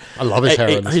weird. I love his hair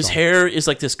in this His film. hair is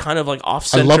like this kind of like off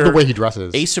center. I love the way he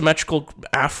dresses. Asymmetrical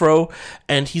afro,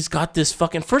 and he's got this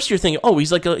fucking. First, you're thinking, oh,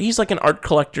 he's like an art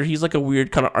collector. He's like a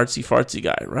weird kind of artsy fartsy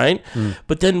guy, right?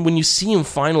 But then when you see him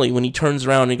finally, when he turns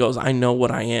around and he goes, "I know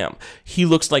what I am," he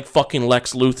looks like fucking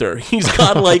Lex Luthor. He's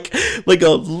got like a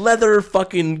leather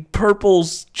fucking purple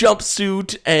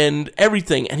jumpsuit and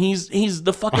everything, and he's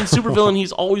the fucking supervillain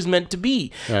he's always meant to be.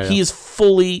 Yeah. He is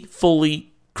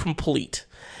fully complete.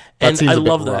 That seems I a bit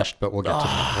love rushed, that. but we'll get to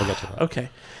that. We'll get to that. Okay.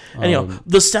 Anyhow,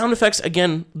 the sound effects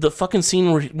again. The fucking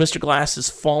scene where Mr. Glass is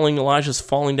falling, Elijah's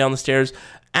falling down the stairs.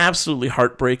 Absolutely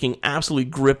heartbreaking, absolutely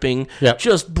gripping, Yep.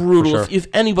 just brutal. For sure. If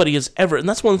anybody has ever, and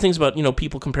that's one of the things about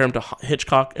people compare him to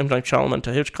Hitchcock, M. Night Shyamalan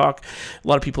to Hitchcock. A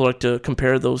lot of people like to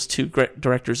compare those two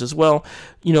directors as well.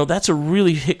 That's a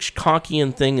really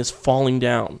Hitchcockian thing. Is falling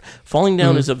down. Falling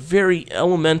down is a very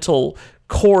elemental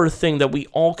core thing that we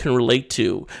all can relate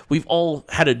to. We've all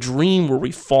had a dream where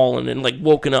we've fallen and like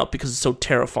woken up because it's so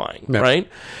terrifying, right?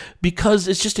 Because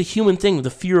it's just a human thing.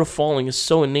 The fear of falling is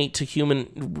so innate to human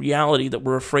reality that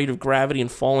we're afraid of gravity and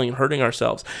falling and hurting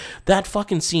ourselves. That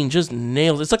fucking scene just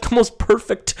nails it. It's like the most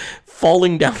perfect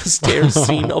falling down the stairs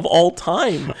scene of all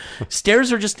time.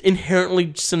 Stairs are just inherently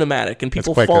cinematic, and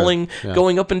people falling,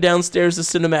 going up and down stairs is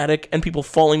cinematic, and people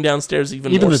falling downstairs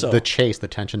even more so. The chase, the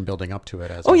tension building up to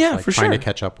it as for trying sure. to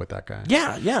catch up with that guy.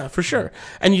 Yeah, for sure.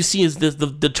 And you see the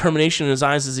determination in his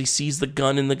eyes as he sees the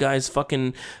gun in the guy's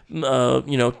fucking,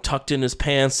 tucked in his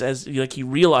pants as like he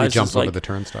realizes He jumps like, over the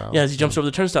turnstile. Yeah, as he jumps over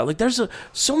the turnstile. Like there's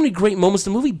so many great moments. The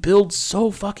movie builds so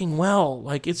fucking well.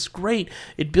 Like it's great.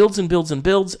 It builds and builds and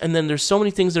builds, and then there's so many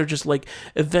things that are just like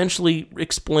eventually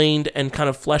explained and kind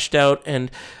of fleshed out. And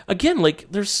again, like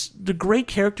there's the great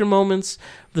character moments.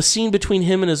 The scene between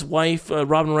him and his wife,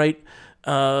 Robin Wright,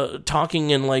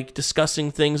 talking and like discussing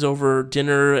things over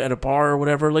dinner at a bar or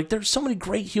whatever. Like there's so many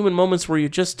great human moments where you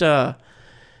just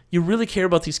you really care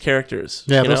about these characters.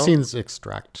 Yeah, those scenes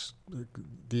extract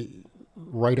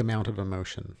right amount of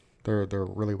emotion. They're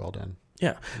really well done.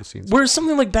 Yeah. The scenes. Whereas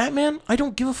something like Batman, I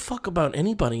don't give a fuck about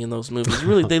anybody in those movies.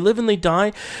 Really, they live and they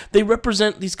die. They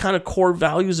represent these kind of core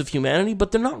values of humanity,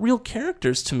 but they're not real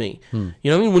characters to me. You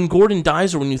know what I mean? When Gordon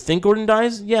dies, or when you think Gordon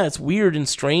dies, yeah, it's weird and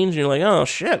strange. And you're like, oh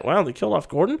shit, wow, they killed off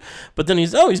Gordon. But then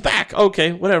he's back.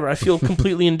 Okay, whatever. I feel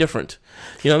completely indifferent.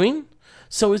 You know what I mean?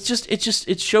 So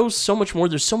it shows so much more.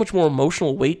 There's so much more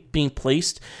emotional weight being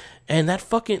placed, and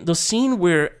the scene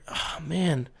where, oh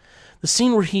man. The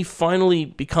scene where he finally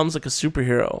becomes like a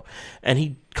superhero and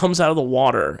he comes out of the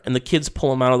water and the kids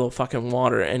pull him out of the fucking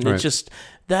water. And Right.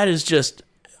 that is just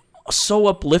so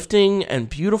uplifting and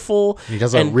beautiful. He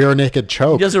does a rear naked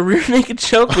choke. He does a rear naked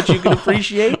choke, which you can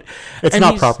appreciate. It's And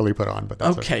not he's- properly put on, but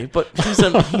that's Okay, but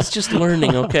he's just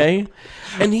learning, okay?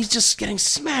 And he's just getting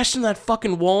smashed in that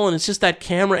fucking wall, and it's just that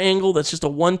camera angle that's just a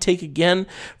one take again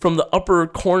from the upper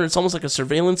corner. It's almost like a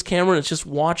surveillance camera, and it's just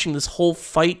watching this whole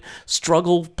fight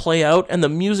struggle play out, and the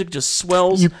music just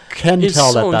swells. You can It's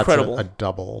tell so that that's incredible. a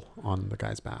double on the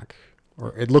guy's back.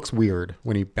 Or it looks weird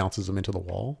when he bounces him into the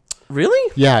wall.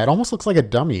 Really? Yeah, it almost looks like a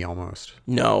dummy almost.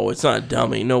 No, it's not a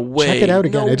dummy. No way. Check it out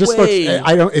again. No It just way.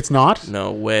 looks it's not.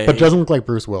 No way. But it doesn't look like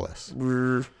Bruce Willis.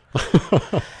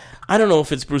 I don't know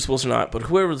if it's Bruce Willis or not, but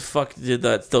whoever the fuck did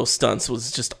those stunts was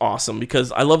just awesome,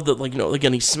 because I love that, like, you know,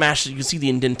 again, he smashes, you can see the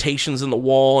indentations in the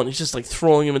wall, and he's just like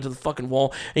throwing him into the fucking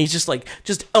wall, and he's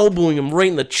just elbowing him right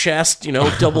in the chest, you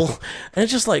know, double, and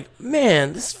it's just like,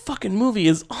 man, this fucking movie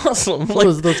is awesome. Like,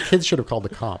 Those kids should have called the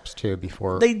cops too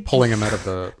before They- pulling him out of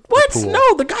the what? pool.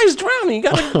 No, the guy's drowning. You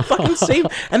gotta fucking save.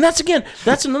 And that's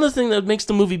another thing that makes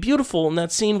the movie beautiful. In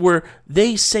that scene where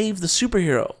they save the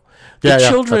superhero, That's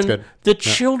children, good. the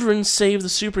children save the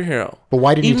superhero. But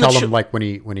why didn't you Even the tell chi- them, like, when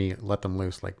he let them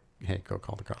loose, like, hey, go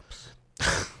call the cops?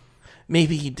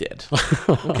 Maybe he did.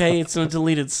 Okay, it's in a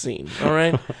deleted scene. All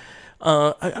right.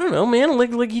 I don't know, man.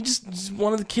 Like he just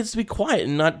wanted the kids to be quiet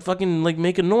and not fucking like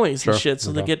make a noise and Sure, shit, so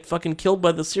no they doubt. get fucking killed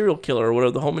by the serial killer or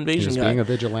whatever, the home invasion Just guy, being a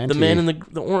vigilante. the man in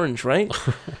the orange, right?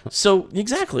 So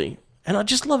exactly, and I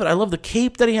just love it. I love the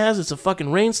cape that he has. It's a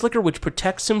fucking rain slicker which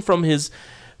protects him from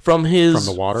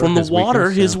the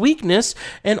water, his weakness,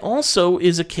 and also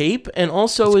is a cape, and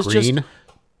also It's is green. just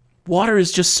water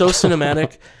is just so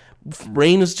cinematic.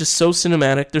 Rain is just so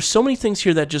cinematic. There's so many things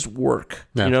here that just work.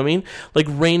 Yeah. You know what I mean? Like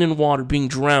rain and water, being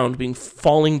drowned,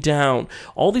 falling down.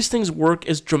 All these things work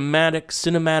as dramatic,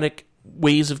 cinematic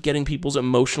ways of getting people's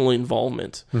emotional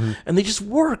involvement. And they just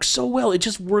work so well. It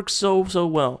just works so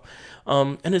well.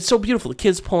 And it's so beautiful. The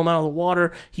kids pull him out of the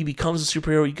water. He becomes a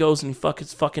superhero. He goes and he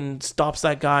fucking stops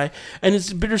that guy. And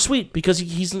it's bittersweet because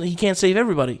he can't save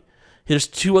everybody. There's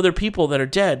two other people that are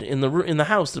dead in the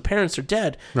house. The parents are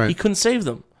dead. Right. He couldn't save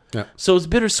them. Yeah. So it's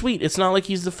bittersweet. It's not like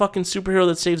he's the fucking superhero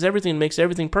that saves everything and makes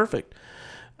everything perfect.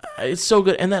 It's so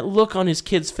good. And that look on his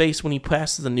kid's face when he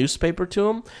passes the newspaper to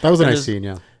him. That was a and nice his- scene,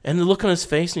 yeah. And the look on his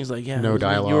face, and he's like, yeah. No he's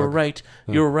like, dialogue. You were right.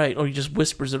 You were right. Or he just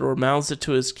whispers it or mouths it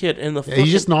to his kid. And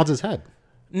He just nods his head.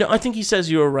 No, I think he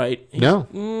says you were right. No.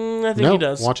 I think No, he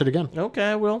does. watch it again. Okay,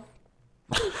 I will.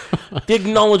 The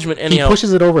acknowledgement, He anyhow.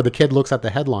 pushes it over. The kid looks at the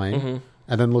headline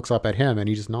and then looks up at him, and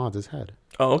he just nods his head.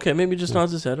 Oh, okay. Maybe he just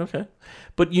nods his head. Okay.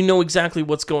 But you know exactly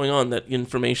what's going on, that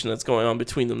information that's going on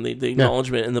between them, the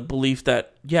acknowledgement and the belief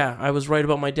that, yeah, I was right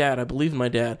about my dad. I believe in my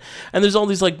dad. And there's all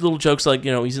these like little jokes like,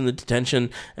 you know, he's in the detention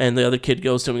and the other kid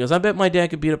goes to him and goes, I bet my dad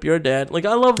could beat up your dad. Like,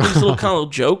 I love these little kind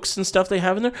of jokes and stuff they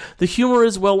have in there. The humor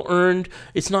is well earned.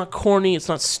 It's not corny. It's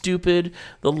not stupid.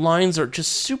 The lines are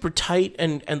just super tight,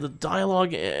 and the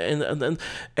dialogue and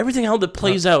everything how that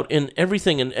plays out in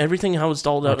everything, and everything how it's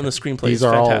dolled out in the screenplay These is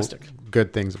are fantastic. all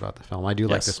good things about the film. I do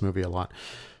like Yes. this movie a lot.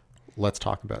 Let's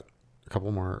talk about a couple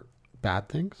more bad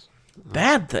things.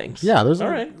 Bad things. Yeah, there's all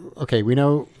right. Okay, we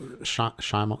know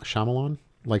Shyamalan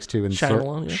likes to insert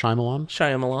Shyamalan, yeah.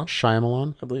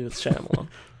 Shyamalan I believe it's Shyamalan.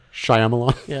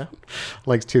 Shyamalan Yeah.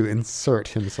 likes to insert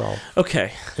himself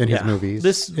Okay. in his Yeah. movies.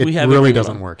 This it we have really agreement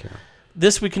doesn't on. work here.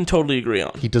 This we can totally agree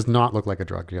on. He does not look like a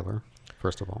drug dealer.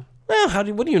 First of all, Well,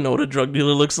 what do you know what a drug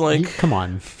dealer looks like? come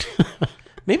on.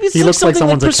 Maybe it's he like looks like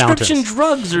something like someone's prescription accountant.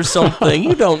 drugs or something.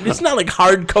 You don't. It's not like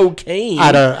hard cocaine.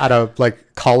 at a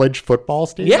like college football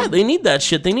stadium. Yeah, they need that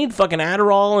shit. They need fucking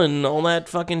Adderall and all that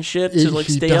fucking shit to like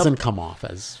he stay doesn't up. come off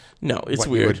as No, it's what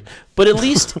you weird. would- But at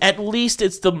least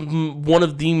it's one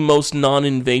of the most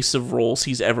non-invasive roles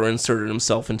he's ever inserted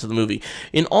himself into the movie.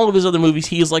 In all of his other movies,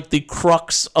 he is like the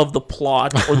crux of the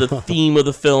plot or the theme of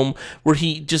the film, where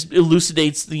he just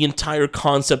elucidates the entire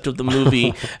concept of the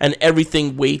movie, and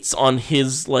everything waits on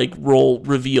his like role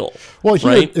reveal. Well,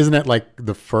 here, right? isn't it like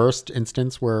the first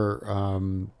instance where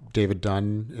David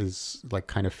Dunn is like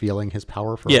kind of feeling his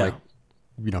power for Yeah. like,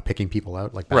 you know, picking people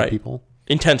out like bad Right. people?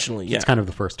 Intentionally, yeah. It's kind of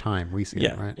the first time we see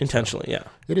it, right? Intentionally, yeah.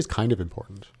 It is kind of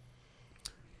important.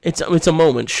 It's a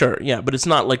moment, sure, yeah, but it's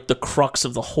not like the crux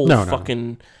of the whole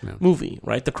fucking movie,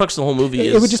 right? The crux of the whole movie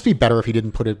is... It would just be better if he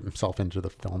didn't put himself into the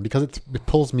film, because it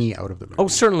pulls me out of the movie. Oh,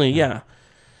 certainly, yeah.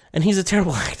 And he's a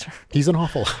terrible actor. He's an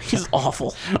awful actor. He's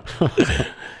awful.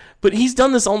 But he's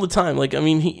done this all the time. Like, I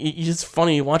mean, he's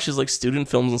funny. He watches, like, student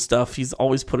films and stuff. He's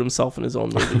always put himself in his own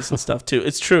movies and stuff, too.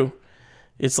 It's true.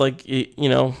 It's like, you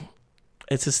know...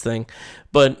 It's his thing.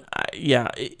 But,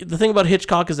 the thing about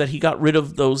Hitchcock is that he got rid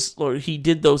of those, or he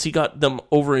did those, he got them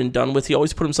over and done with. He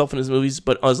always put himself in his movies,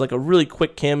 but as like a really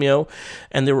quick cameo,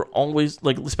 and they were always,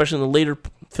 like, especially in the later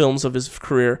films of his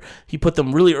career, he put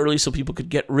them really early so people could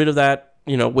get rid of that,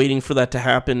 you know, waiting for that to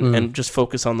happen and just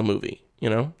focus on the movie, you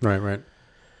know? Right.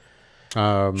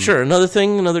 Sure,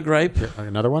 another gripe.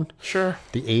 Another one? Sure.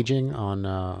 The aging on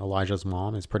Elijah's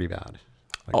mom is pretty bad.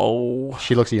 Like,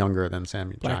 she looks younger than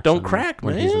Samuel Jackson. Black don't crack,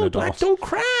 when man. He's an adult. Black don't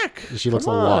crack. She looks a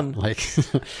lot like...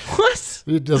 What?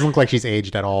 It doesn't look like she's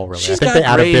aged at all, really. She's I think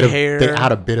got gray hair. They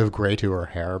add a bit of gray to her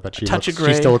hair, but she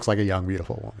still looks like a young,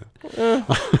 beautiful woman.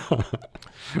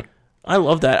 I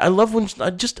love that. I love when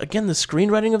again the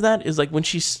screenwriting of that is like when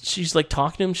she's like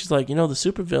talking to him. She's like, you know, the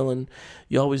supervillain.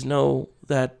 You always know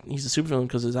that he's a supervillain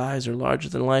because his eyes are larger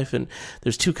than life. And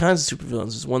there's two kinds of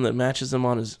supervillains. There's one that matches them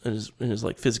on his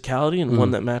like physicality, and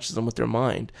one that matches them with their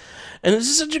mind. And this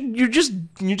is such you're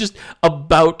just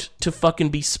about to fucking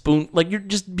be you're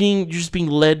just being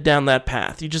led down that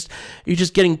path. You're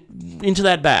just getting into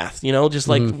that bath, you know, just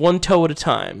like one toe at a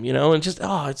time, you know, and just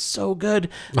it's so good.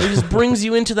 And it just brings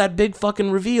you into that big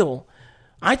fucking reveal.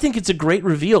 I think it's a great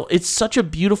reveal. It's such a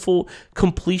beautiful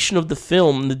completion of the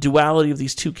film, the duality of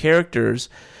these two characters.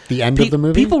 The end of the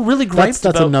movie? People really griped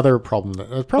That's another problem.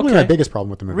 That's probably my biggest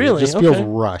problem with the movie. Really? It just feels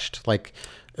rushed. Like,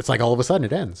 it's like all of a sudden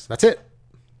it ends. That's it.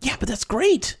 Yeah, but that's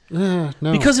great. No.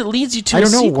 Because it leads you to a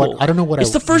sequel. I don't know what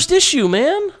It's the first issue,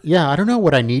 man. Yeah, I don't know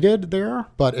what I needed there,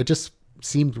 but it just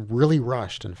seemed really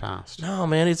rushed and fast. No,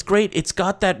 man, it's great. It's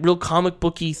got that real comic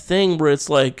booky thing where it's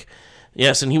like...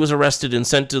 Yes, and he was arrested and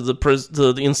sent to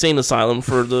the insane asylum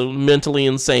for the mentally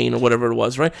insane or whatever it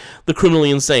was, right? The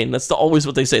criminally insane. That's always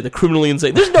what they say, the criminally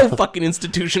insane. There's no fucking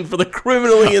institution for the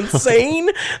criminally insane.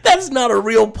 That's not a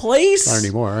real place. Not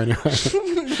anymore, anyway.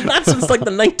 Not since like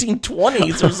the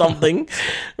 1920s or something.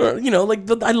 You know, like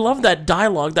I love that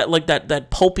dialogue, that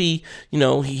pulpy, you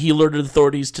know, he alerted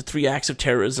authorities to 3 acts of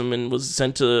terrorism and was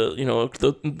sent to, you know,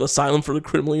 the asylum for the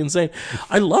criminally insane.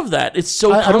 I love that. It's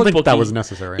so I don't think booky. that was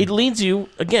necessary. It leads you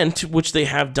again to which they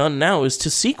have done now is to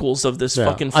sequels of this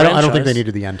fucking franchise. I don't think they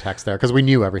needed the end text there because we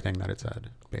knew everything that it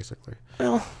said basically.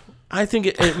 Well, I think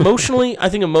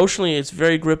emotionally it's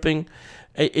very gripping.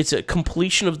 It's a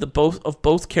completion of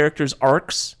both characters'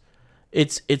 arcs.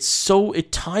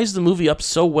 It ties the movie up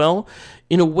so well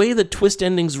in a way that twist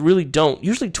endings really don't.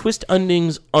 Usually twist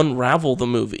endings unravel the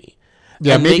movie.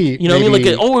 Yeah, maybe I mean, like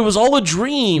it was all a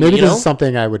dream. Maybe this is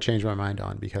something I would change my mind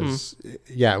on because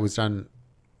it was done.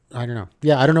 I don't know.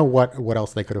 Yeah, I don't know what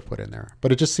else they could have put in there,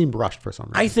 but it just seemed rushed for some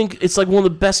reason. I think it's like one of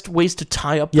the best ways to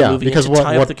tie up the movie. Because and to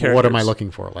tie up the characters. What am I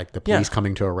looking for? Like the police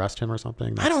coming to arrest him or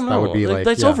something? I don't know. That would be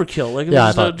that's overkill. Like,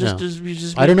 I thought,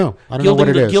 I don't know. I don't know what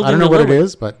it is. I don't know what it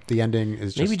is, but the ending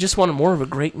is just... Maybe just wanted more of a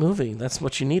great movie. That's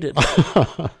what you needed.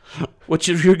 What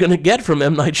you're going to get from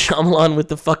M. Night Shyamalan with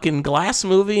the fucking Glass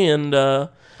movie and I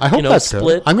hope that's Split.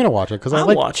 Good. I'm going to watch it because I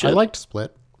liked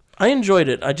Split. I enjoyed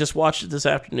it. I just watched it this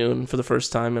afternoon for the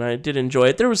first time, and I did enjoy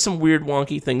it. There was some weird,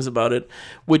 wonky things about it,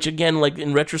 which, again, like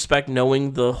in retrospect,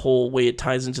 knowing the whole way it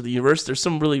ties into the universe, there's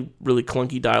some really, really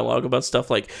clunky dialogue about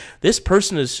stuff like, this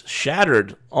person is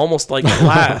shattered, almost like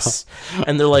glass,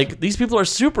 and they're like, these people are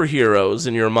superheroes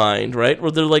in your mind, right? Where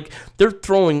they're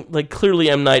throwing, like, clearly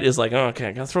M. Night is like, oh, okay,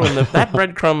 I gotta throw in that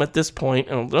breadcrumb at this point,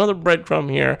 and another breadcrumb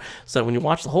here, so that when you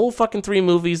watch the whole fucking 3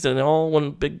 movies, they're all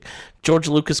one big George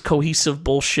Lucas cohesive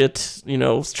bullshit, you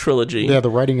know, trilogy. Yeah, the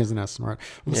writing isn't as smart.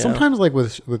 Yeah. Sometimes, like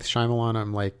with Shyamalan,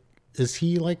 I'm like, is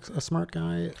he like a smart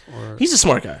guy? Or... He's a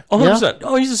smart guy. 100%. Yeah?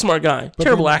 Oh, he's a smart guy. But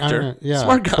terrible actor.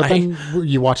 Smart guy. But then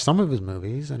you watch some of his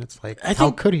movies, and it's like, how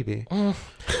could he be? Well,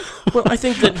 I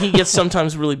think that he gets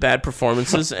sometimes really bad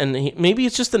performances, and maybe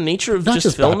it's just the nature of not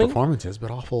just filming. Bad performances,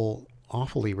 but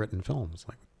awfully written films.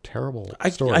 Like terrible I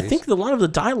stories. think a lot of the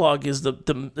dialogue is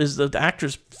the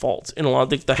actor's fault in a lot of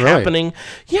the Really? happening.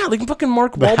 Yeah, like fucking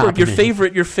Mark Wahlberg,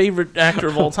 your favorite actor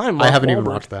of all time. Mark I haven't even Wahlberg.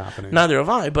 watched The Happening. Neither have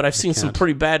I, but I've seen some can't.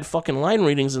 pretty bad fucking line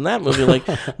readings in that movie. Like,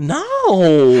 no.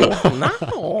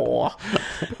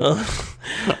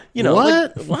 You know,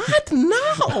 What? like, what?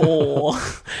 No.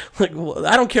 Like,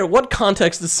 I don't care what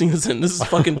context the scene is in. This is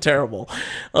fucking terrible.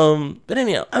 But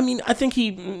anyhow, I mean, I think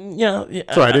he,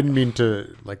 Sorry, I didn't mean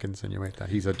to like insinuate that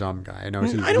he's a dumb guy. I know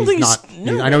he's, I don't think not.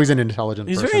 no. I know he's an intelligent.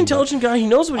 He's a person, very intelligent guy. He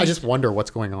knows what but I he's. just wonder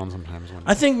what's going on sometimes when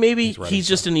I think maybe he's writing he's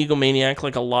just an egomaniac,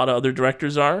 like a lot of other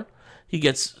directors are. He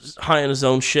gets high on his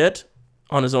own shit,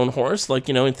 on his own horse, like,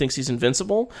 and thinks he's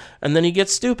invincible, and then he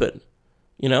gets stupid,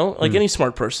 like any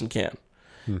smart person can.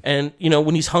 And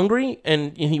when he's hungry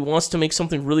and he wants to make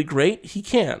something really great, he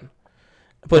can.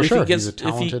 But For if sure, he gets, he's a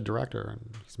talented director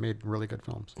and he's made really good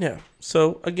films. yeah.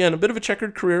 So again, a bit of a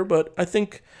checkered career, but I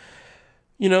think,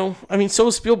 I mean, so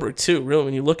is Spielberg too. Really,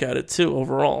 when you look at it too,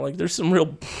 overall, like there's some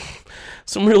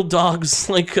real dogs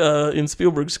like in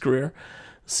Spielberg's career.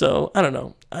 So I don't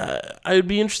know. I would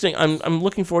be interesting. I'm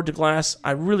looking forward to Glass.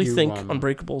 I really think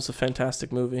Unbreakable is a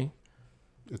fantastic movie.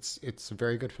 It's a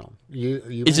very good film. You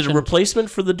Is it a replacement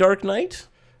for The Dark Knight?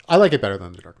 I like it better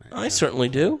than The Dark Knight. I certainly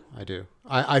do. I do.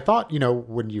 I thought,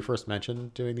 when you first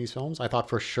mentioned doing these films, I thought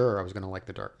for sure I was going to like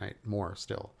The Dark Knight more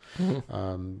still.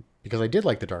 Because I did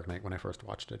like The Dark Knight when I first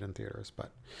watched it in theaters,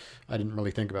 but I didn't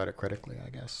really think about it critically, I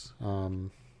guess.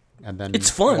 And then It's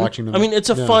fun. watching them, I mean, it's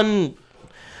a fun.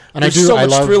 And there's so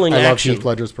much thrilling I love action. Heath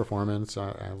Ledger's performance.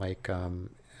 I like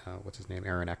what's his name,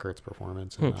 Aaron Eckhart's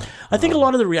performance. In that. I think a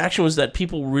lot of the reaction was that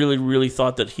people really, really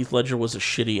thought that Heath Ledger was a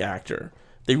shitty actor.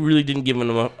 They really didn't give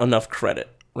him enough credit,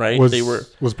 right? Was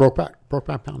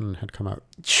Brokeback Mountain had come out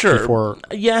sure. before?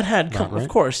 Yeah, it had come. right? Of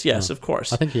course, yes, of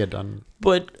course. I think he had done.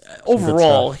 But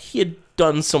overall, he had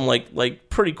done some like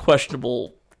pretty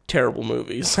questionable, terrible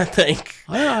movies. I think,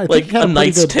 I think like he had A a pretty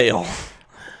Knight's good- Tale.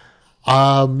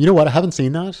 You know what? I haven't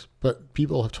seen that, but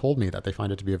people have told me that they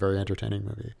find it to be a very entertaining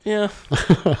movie. Yeah,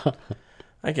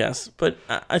 I guess. But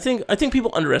I think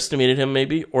people underestimated him,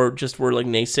 maybe, or just were like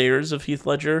naysayers of Heath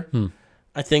Ledger.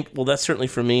 I think, well, that's certainly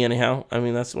for me, anyhow. I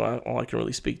mean, that's all I can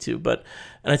really speak to.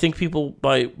 And I think people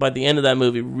by the end of that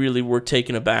movie really were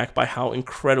taken aback by how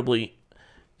incredibly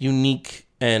unique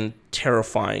and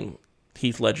terrifying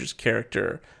Heath Ledger's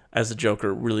character as the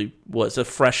Joker really was.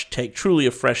 Truly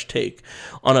a fresh take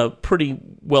on a pretty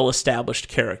well-established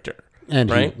character. And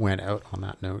right? he went out on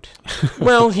that note.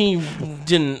 Well, he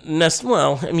didn't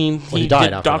well, I mean, he died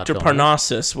did after that Dr. film, right?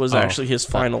 Parnassus was actually his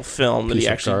final film that he piece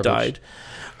of actually garbage. died.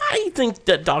 I think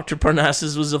that Dr.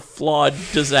 Parnassus was a flawed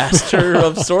disaster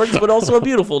of sorts, but also a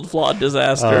beautiful flawed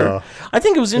disaster. I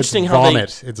think it was interesting how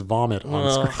It's vomit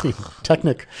on screen.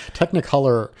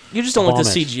 Technicolor. you just don't like the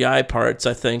vomit. CGI parts,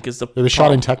 I think, is the It was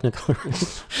shot in problem.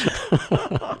 Technicolor.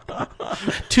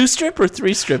 2-strip or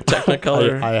 3-strip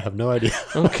Technicolor? I have no idea.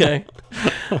 Okay.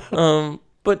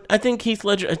 But I think Heath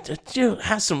Ledger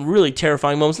has some really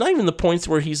terrifying moments. Not even the points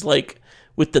where he's like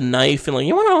with the knife and like,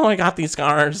 I got these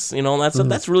scars,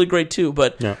 that's really great too.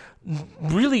 But Yeah.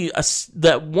 really,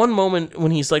 that one moment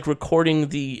when he's like recording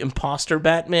the imposter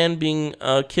Batman being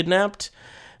kidnapped,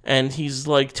 and he's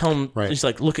like telling him, he's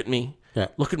like, look at me,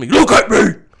 look at me, look at me.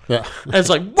 Yeah. And it's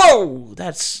like, whoa,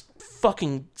 that's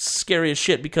fucking scary as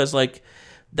shit, because like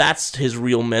that's his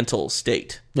real mental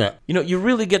state. Yeah. You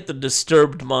really get the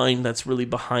disturbed mind that's really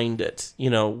behind it,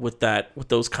 with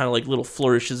those kind of like little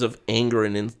flourishes of anger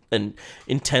and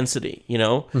intensity,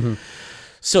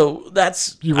 So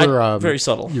that's very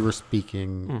subtle. You were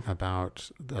speaking about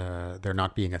there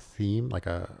not being a theme, like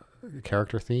a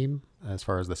character theme, as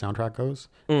far as the soundtrack goes,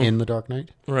 in The Dark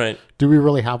Knight. Right. Do we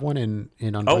really have one in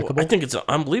Unbreakable? I think it's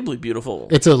unbelievably beautiful.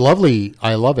 It's a lovely.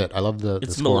 I love it. I love the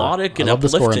It's score. melodic and I love the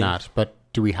score in uplifting. that. But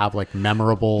do we have like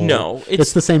memorable? No,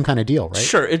 it's the same kind of deal, right?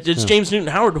 Sure, it's James Newton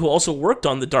Howard who also worked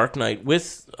on The Dark Knight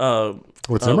with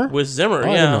Zimmer. With Zimmer, Oh,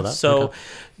 I yeah. didn't know that. So Okay.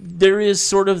 there is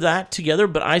sort of that together,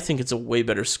 but I think it's a way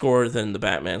better score than the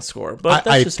Batman score. But that's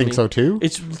I just think me. so too.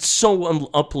 It's so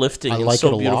uplifting I and like so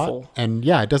it a beautiful. lot, and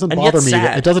yeah, it doesn't And bother yet me.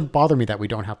 sad. It doesn't bother me that we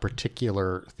don't have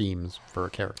particular themes for a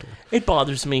character. It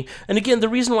bothers me. And again, the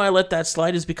reason why I let that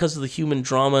slide is because of the human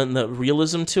drama and the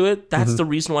realism to it. That's the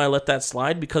reason why I let that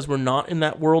slide, because we're not in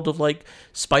that world of like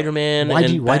Spider-Man Why and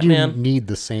do you Batman. need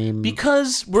the same?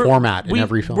 Because we're format in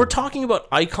every film? We're talking about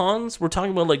icons. We're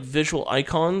talking about like visual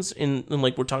icons in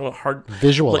like we're talking about hard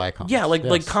Visual like, icons. Yeah, like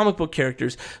yes. comic book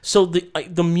characters. So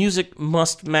the music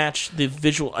must match the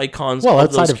visual icons. Well, of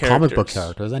outside those of comic book characters.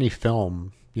 characters, any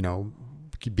film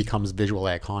becomes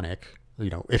visually iconic.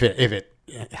 If it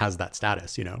has that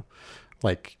status,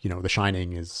 Like, The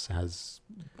Shining has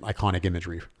iconic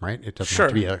imagery, right? It doesn't Sure.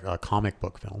 have to be a comic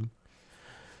book film.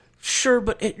 Sure,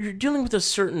 but you're dealing with a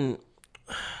certain,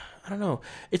 I don't know.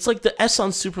 It's like the S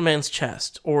on Superman's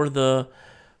chest, or the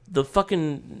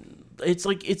fucking. It's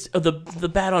like it's the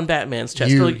bat on Batman's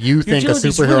chest. You, Like, you you're think a dealing with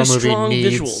these superhero really movie strong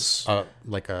needs visuals.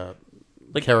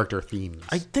 like character themes?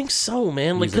 I think so,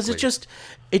 man. Like, because it just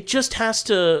has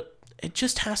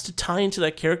to tie into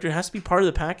that character. It has to be part of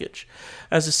the package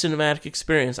as a cinematic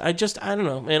experience. I don't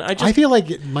know, man. I feel like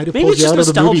it might have Maybe pulled it's you just out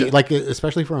of the movie, nostalgia. like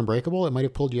especially for Unbreakable. It might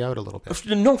have pulled you out a little bit.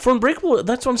 No, for Unbreakable,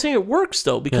 that's what I'm saying. It works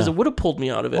though, because Yeah. it would have pulled me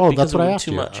out of it. Oh, because that's what it I would asked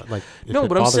too you. much. Like, if No, it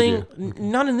but I'm bothered saying you.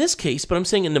 not in this case. But I'm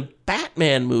saying in the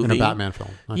Batman movie, In a Batman film.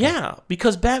 Okay. Yeah,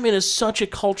 because Batman is such a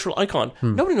cultural icon.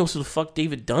 Nobody knows who the fuck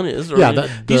David Dunn is. Or Yeah,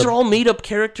 these are all made up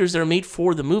characters that are made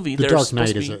for the movie. The They're Dark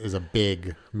supposed Knight to be, is a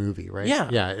big movie, right? Yeah.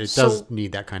 Yeah, it So- does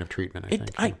need that kind of treatment, I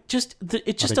think. it just think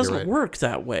you're doesn't right. work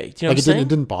that way. Do you know Like what I'm it saying?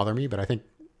 didn't bother me, but I think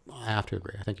I have to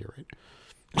agree. I think you're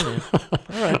right.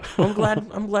 All right. Well,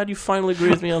 I'm glad you finally agree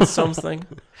with me on something.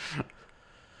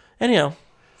 Anyhow,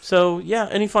 so yeah,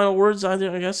 any final words either,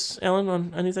 I guess, Alan,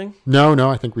 on anything? No,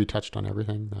 I think we touched on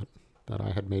everything that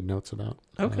I had made notes about.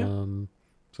 Okay.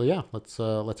 So yeah, let's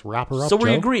wrap her up. So we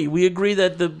Joe. agree. We agree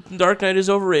that the Dark Knight is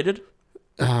overrated,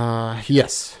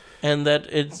 Yes. and that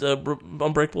it's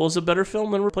Unbreakable is a better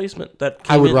film than Replacement. That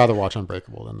I came would in- rather watch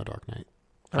Unbreakable than The Dark Knight.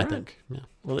 I right. think. Yeah.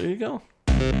 Well, there you go.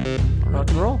 Rock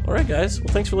and roll. All right, guys.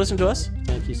 Well, thanks for listening to us.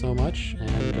 Thank you so much,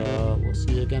 and we'll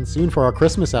see you again soon for our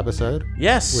Christmas episode,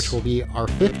 Yes. which will be our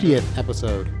 50th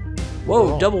episode. Whoa,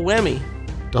 overall. double whammy.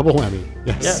 Double whammy.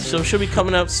 Yes. Yeah, so it should be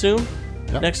coming out soon.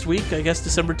 Yep. Next week, I guess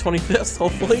December 25th,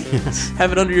 hopefully. Yes.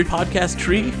 Have it under your podcast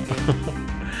tree.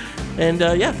 And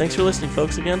yeah, thanks for listening,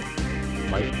 folks, again.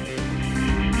 Bye.